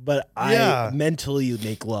fuck, but Yeah. I mentally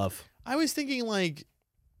make love. I was thinking like,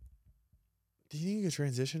 do you think you could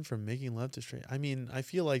transition from making love to straight? I mean, I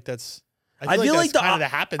feel like that's. I feel like that's kind of that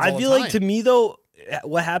happens. I all feel the like to time. me though,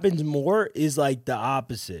 what happens more is like the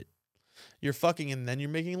opposite. You're fucking and then you're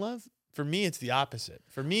making love. For me, it's the opposite.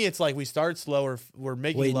 For me, it's like we start slower. We're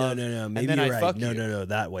making Wait, love. no. Maybe then you're I right. fuck No, you. no.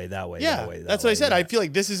 That way. Yeah, that way, that's what I said. yeah. I feel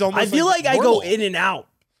like this is almost. I feel like I go normal. in and out.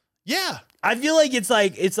 Yeah, I feel like it's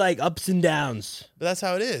like ups and downs. but that's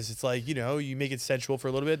how it is. It's like, you make it sensual for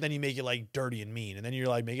a little bit, then you make it like dirty and mean, and then you're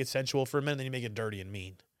like make it sensual for a minute, then you make it dirty and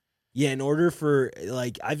mean. Yeah, in order for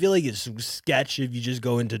like, I feel like it's sketch if you just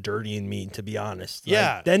go into dirty and mean. To be honest, Like,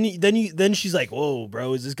 Yeah. Then she's like, "Whoa,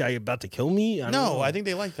 bro, is this guy about to kill me?" I don't No, know. I think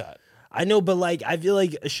they like that. I know, but like, I feel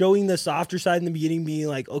like showing the softer side in the beginning, being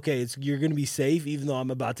like, "Okay, you're gonna be safe, even though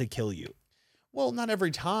I'm about to kill you." Well, not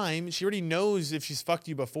every time. She already knows if she's fucked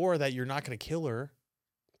you before that you're not going to kill her.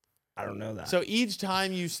 I don't know that. So each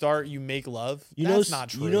time you start, you make love. you That's know, not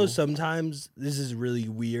true. you know, sometimes this is really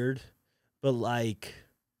weird, but like,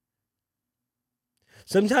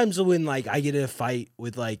 Sometimes when like I get in a fight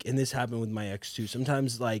with like, and this happened with my ex too.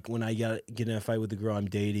 Sometimes like when I get in a fight with the girl I'm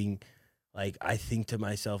dating, like I think to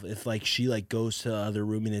myself, if like she like goes to the other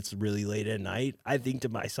room and it's really late at night, I think to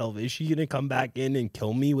myself, is she gonna come back in and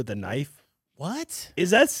kill me with a knife? What?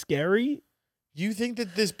 Is that scary? You think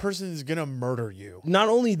that this person is gonna murder you? Not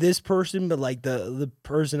only this person, but like the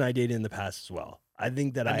person I dated in the past as well. I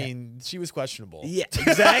think that I mean, she was questionable. yeah,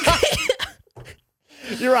 exactly.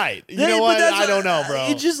 You're right. You know what? I don't know, bro.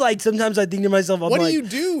 It's just like sometimes I think to myself, I'm What like, do you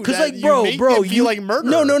do? because that like, you bro, make bro, it feel you like murder.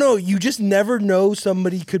 No. You just never know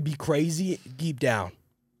somebody could be crazy deep down.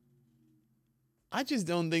 I just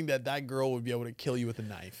don't think that girl would be able to kill you with a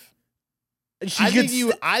knife. She I could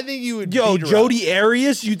think you would. Yo, beat her up. Jodi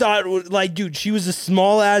Arias, you thought like, dude, she was a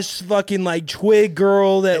small ass fucking like twig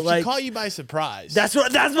girl that If like. she caught you by surprise. That's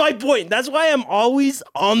my point. That's why I'm always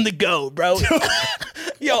on the go, bro.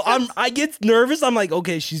 Yo, I get nervous. I'm like,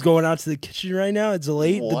 okay, she's going out to the kitchen right now. It's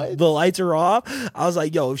late. What? The lights are off. I was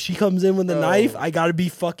like, yo, if she comes in with a Bro. knife, I gotta be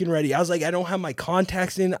fucking ready. I was like, I don't have my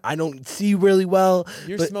contacts in. I don't see really well.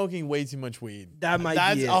 You're but smoking way too much weed. That might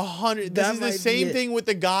That's be it. 100. This That is the might be same it. thing with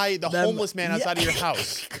the guy, the That homeless man outside of your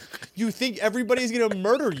house. You think everybody's gonna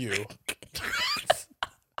murder you?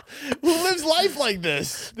 Who lives life like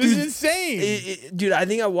this? This is insane. Dude, I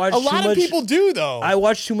think I watched A too lot much, of people do though. I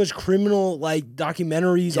watched too much criminal like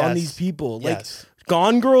documentaries on Yes. these people. Like Yes.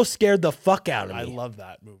 Gone Girl scared the fuck out of me. I love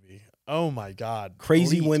that movie. Oh my god,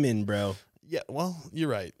 Crazy Elite. women, bro. Yeah, well, you're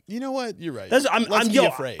right. You know what? You're right. That's Let's be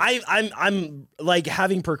afraid. I'm like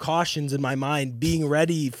having precautions in my mind, being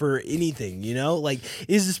ready for anything, you know? Like,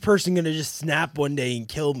 is this person gonna just snap one day and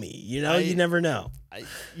kill me? You know, you never know.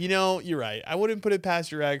 You know, you're right. I wouldn't put it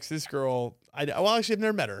past your ex. This girl, well, actually, I've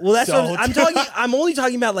never met her. Well, that's so. what I'm talking. I'm only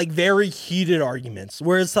talking about like very heated arguments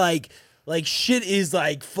where it's like shit is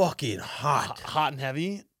like fucking hot. hot and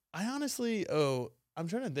heavy. I honestly, I'm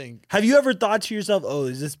trying to think. Have you ever thought to yourself, oh,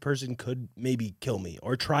 is this person could maybe kill me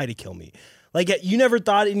or try to kill me? Like, you never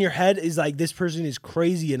thought in your head is like, this person is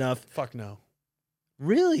crazy enough. Fuck no.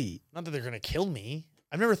 Really? Not that they're gonna kill me.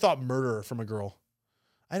 I've never thought murder from a girl.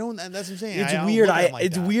 I don't. That's what I'm saying. It's I don't weird. look at them like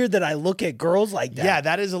It's that. weird that I look at girls like that. Yeah,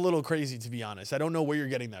 that is a little crazy to be honest. I don't know where you're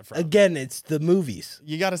getting that from. Again, it's the movies.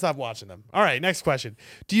 You got to stop watching them. All right, next question.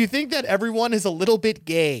 Do you think that everyone is a little bit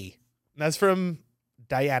gay? That's from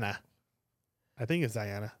Diana. I think it's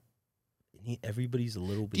Diana. Everybody's a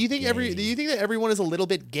little bit. Do you think gay. Do you think that everyone is a little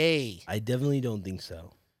bit gay? I definitely don't think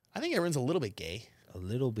so. I think everyone's a little bit gay. A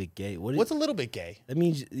little bit gay. What's a little bit gay? That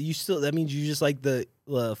means you still. That means you just like the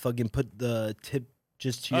fucking put the tip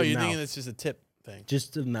just to Oh, your you're mouth. thinking it's just a tip thing?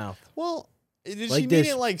 Just the mouth. Well, did Like she mean this.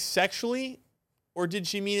 it like sexually, or did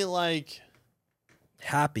she mean it like?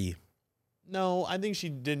 Happy. No, I think she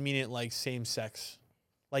did mean it like same sex.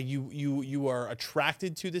 Like you are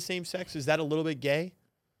attracted to the same sex. Is that a little bit gay?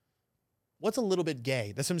 What's a little bit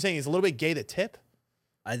gay? That's what I'm saying. Is a little bit gay the tip?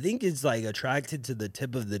 I think it's like attracted to the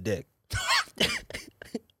tip of the dick.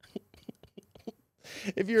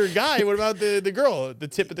 If you're a guy, what about the girl? The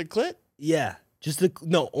tip of the clit? Yeah. Just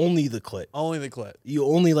only the clit. Only the clit. You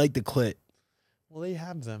only like the clit. Well, they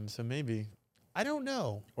have them, so maybe. I don't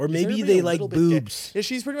know. Or Is maybe everybody they a like little bit gay? boobs. Yeah,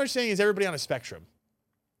 she's pretty much saying, is everybody on a spectrum?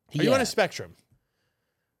 Are you Yeah. on a spectrum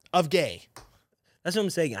of gay? That's what I'm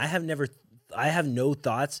saying. I have no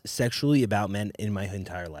thoughts sexually about men in my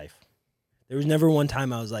entire life. There was never one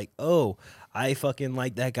time I was like, oh, I fucking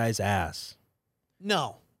like that guy's ass.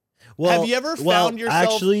 No. Well, Have you ever found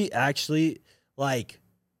yourself- actually, like,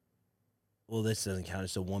 well, this doesn't count.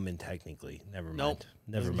 It's a woman technically. Never mind. Nope,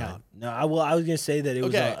 Never doesn't mind. count. No, I was gonna say that it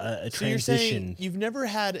was Okay. a So you're saying transition. you've never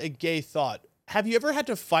had a gay thought. Have you ever had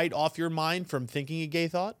to fight off your mind from thinking a gay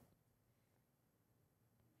thought?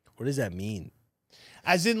 What does that mean?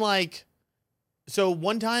 As in, like, so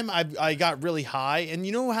one time I got really high, and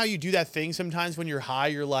you know how you do that thing sometimes when you're high,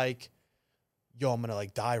 you're like, yo, I'm gonna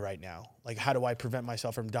like die right now. Like, how do I prevent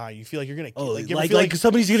myself from dying? You feel like you're gonna Oh, you ever like feel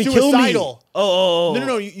somebody's gonna kill me. suicidal. Oh.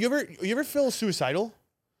 No. You ever feel suicidal?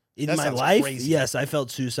 In That my sounds life, crazy. yes, I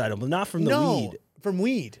felt suicidal, but not from the No, weed. from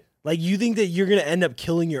weed. Like, you think that you're gonna end up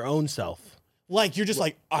killing your own self? Like you're just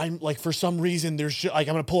like, I'm like, for some reason like I'm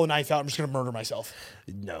gonna pull a knife out. I'm just gonna murder myself.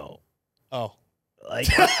 No. Oh, Like,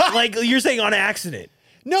 like you're saying on accident.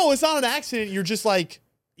 no, it's not an accident. You're just like,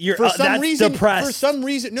 You're for some that's reason, depressed. for some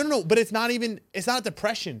reason, no. But it's not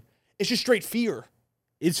depression. It's just straight fear.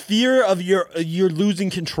 It's fear of you're losing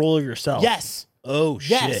control of yourself. Yes. Oh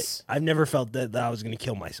Yes. shit! I've never felt that I was gonna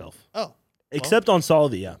kill myself, Oh, except on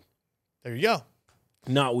Salvia, there you go.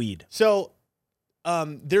 not weed. So,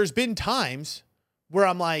 there's been times where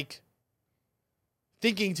I'm like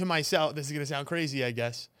thinking to myself, this is going to sound crazy, I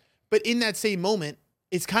guess, but in that same moment,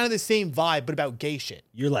 it's kind of the same vibe, but about gay shit.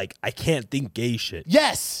 You're like, I can't think gay shit.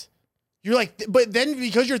 Yes. You're like, but then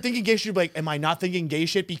because you're thinking gay shit, you're like, am I not thinking gay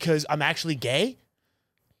shit because I'm actually gay?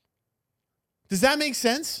 Does that make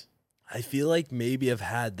sense? I feel like maybe I've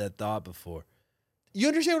had that thought before. You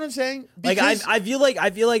understand what I'm saying? Like I feel like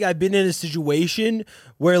I've been in a situation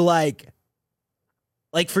where like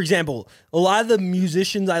for example, a lot of the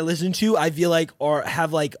musicians I listen to, I feel like are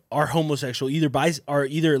homosexual,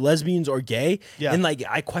 either lesbians or gay. Yeah. And like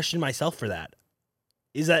I question myself for that.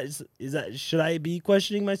 Is that should I be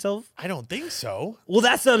questioning myself? I don't think so. Well,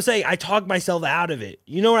 that's what I'm saying. I talk myself out of it.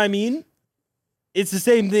 You know what I mean? It's the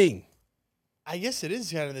same thing. I guess it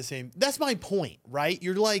is kind of the same. That's my point, right?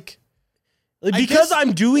 You're like because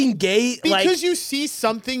I'm doing gay, because you see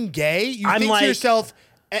something gay, you I'm think like, to yourself,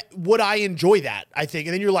 would I enjoy that? I think,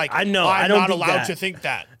 and then you're like, I know, I'm I don't not think allowed that. to think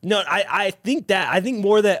that. No, I think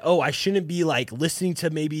more that I shouldn't be like listening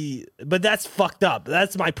to maybe, but that's fucked up.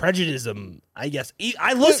 That's my prejudice, I guess.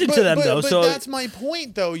 I listen to them though, but so that's my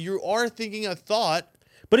point though. You are thinking a thought.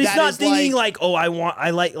 But it's that not is thinking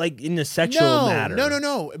I like in a sexual matter.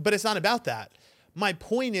 No. But it's not about that. My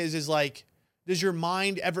point is like, does your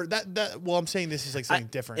mind ever well, I'm saying this is like something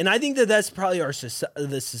different. And I think that's probably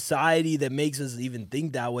the society that makes us even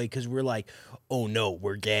think that way, because we're like, oh no,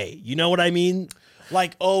 we're gay. You know what I mean?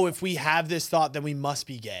 Like, oh, if we have this thought, then we must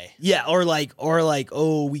be gay. Yeah, or like,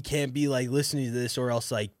 oh, we can't be like listening to this, or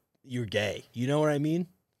else like you're gay. You know what I mean?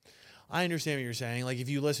 I understand what you're saying. Like if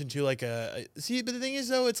you listen to like see, but the thing is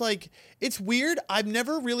though, it's like, it's weird. I've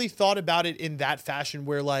never really thought about it in that fashion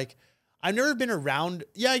where like, I've never been around.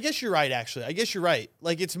 Yeah, I guess you're right, actually. I guess you're right.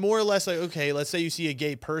 Like it's more or less like, okay, let's say you see a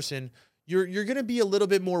gay person. You're going to be a little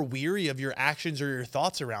bit more weary of your actions or your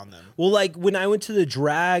thoughts around them. Well, like when I went to the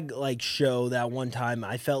drag like show that one time,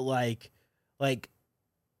 I felt like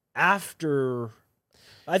after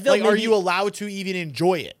I felt like, are you allowed to even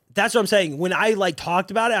enjoy it? That's what I'm saying. When I like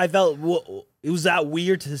talked about it, I felt it was that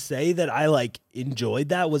weird to say that I like enjoyed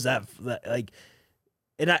that. Was that like,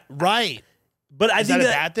 and I right? But I is think that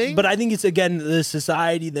a bad thing? But I think it's again the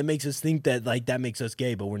society that makes us think that like that makes us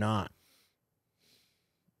gay, but we're not.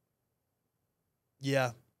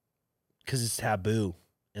 Yeah, because it's taboo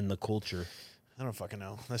in the culture. I don't fucking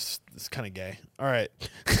know. That's kind of gay. All right,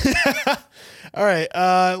 all right.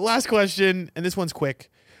 Last question, and this one's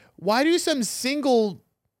quick. Why do some single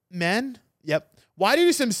men? Yep. Why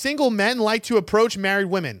do some single men like to approach married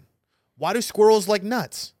women? Why do squirrels like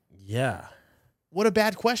nuts? Yeah. What a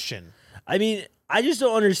bad question. I mean, I just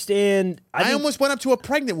don't understand. I almost went up to a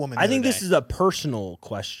pregnant woman. I think this is a personal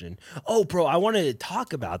question. Oh, bro, I wanted to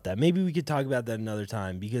talk about that. Maybe we could talk about that another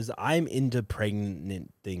time, because I'm into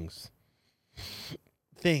pregnant things.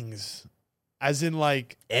 Things. As in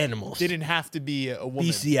like animals. Didn't have to be a woman.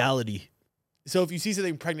 Bestiality. So if you see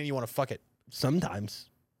something pregnant, you want to fuck it. Sometimes.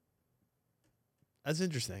 That's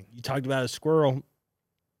interesting. You talked about a squirrel.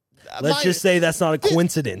 Let's just say that's not a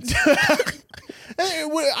coincidence.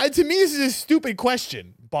 To me, this is a stupid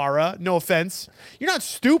question, Bara. No offense. You're not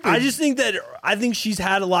stupid. I think she's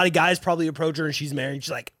had a lot of guys probably approach her and she's married.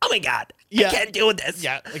 She's like, oh my God, I can't deal with this.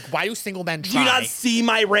 Yeah. Like, why do single men try? Do you not see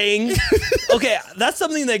my ring? Okay, that's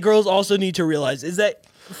something that girls also need to realize, is that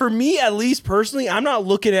for me, at least personally, I'm not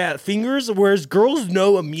looking at fingers, whereas girls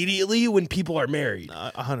know immediately when people are married.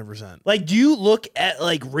 100%. Like, do you look at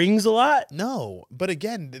like rings a lot? No, but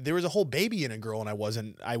again, there was a whole baby in a girl, and I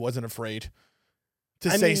wasn't afraid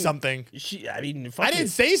to say something. I didn't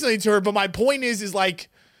say something to her, but my point is like,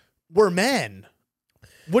 we're men.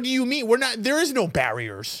 What do you mean? We're not. There is no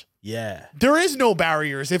barriers. Yeah. There is no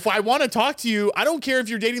barriers. If I want to talk to you, I don't care if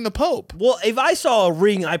you're dating the Pope. Well, if I saw a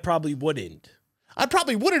ring, I probably wouldn't. I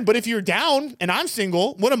probably wouldn't, but if you're down and I'm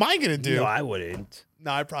single, what am I going to do? No, I wouldn't.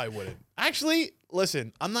 No, I probably wouldn't. Actually,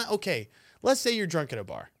 listen, I'm not okay. Let's say you're drunk at a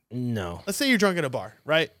bar. No. Let's say you're drunk at a bar,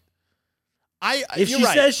 right? If she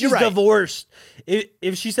says she's divorced,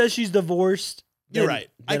 if she says she's divorced, you're right.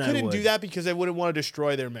 I couldn't do that because I wouldn't want to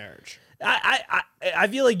destroy their marriage. I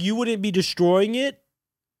feel like you wouldn't be destroying it.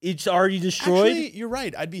 It's already destroyed. Actually, you're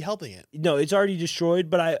right. I'd be helping it. No, it's already destroyed,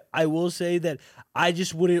 but I will say that I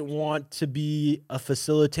just wouldn't want to be a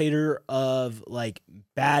facilitator of like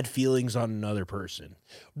bad feelings on another person.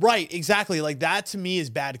 Right, exactly. Like that to me is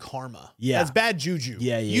bad karma. Yeah. That's bad juju.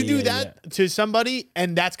 Yeah, you do that to somebody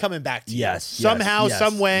and that's coming back to you. Yes. Somehow,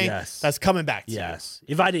 some way, that's coming back to you. Yes.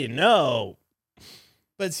 If I didn't know.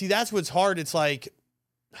 But see, that's what's hard. It's like,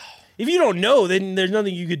 if you don't know, then there's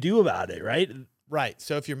nothing you could do about it, right? Right.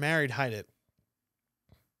 So if you're married, hide it.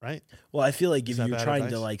 Right? Well, I feel like if you're trying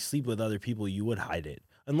to like sleep with other people, you would hide it.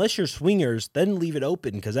 Unless you're swingers, then leave it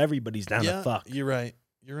open because everybody's down to fuck. You're right.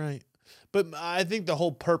 You're right. But I think the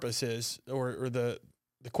whole purpose is, or the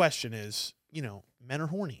the question is, men are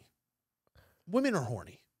horny. Women are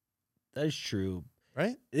horny, That is true.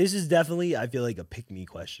 right? This is definitely, I feel like, a pick me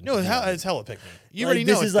question. No, it's hella pick me. You already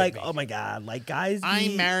know this it's is like, pick me. oh my god, like guys.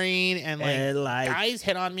 I'm be- married and like guys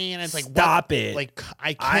hit on me and it's like stop what? it. Like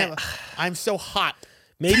I can't. I'm so hot.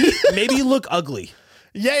 maybe you look ugly.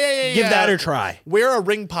 Yeah. Give that a try. Wear a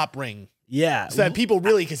ring pop ring Yeah, so that people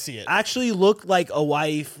really can see it. actually look like a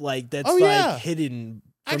wife, like that's Oh, yeah. hidden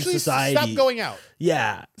from Actually, society. stop going out.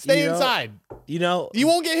 Yeah, Stay inside. You know, You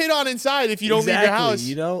won't get hit on inside if you don't leave your house.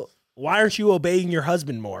 You know, why aren't you obeying your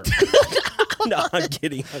husband more? No, I'm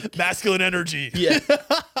kidding. Masculine energy. Yeah.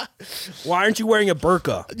 Why aren't you wearing a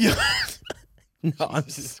burqa? Yeah. No,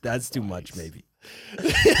 that's too much, maybe.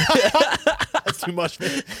 That's too much,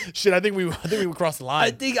 man. Shit, I think we would cross the line.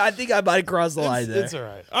 I think I might cross the line there. It's all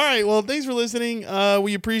right. All right. Well, thanks for listening.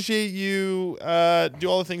 We appreciate you. Do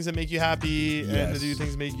all the things that make you happy and Yes. to do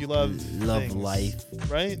things that make you love things, life,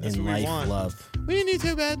 right? That's and what we life want. love. We didn't need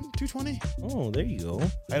too bad. 220. Oh, there you go.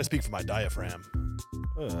 I had to speak for my diaphragm.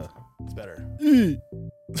 It's better.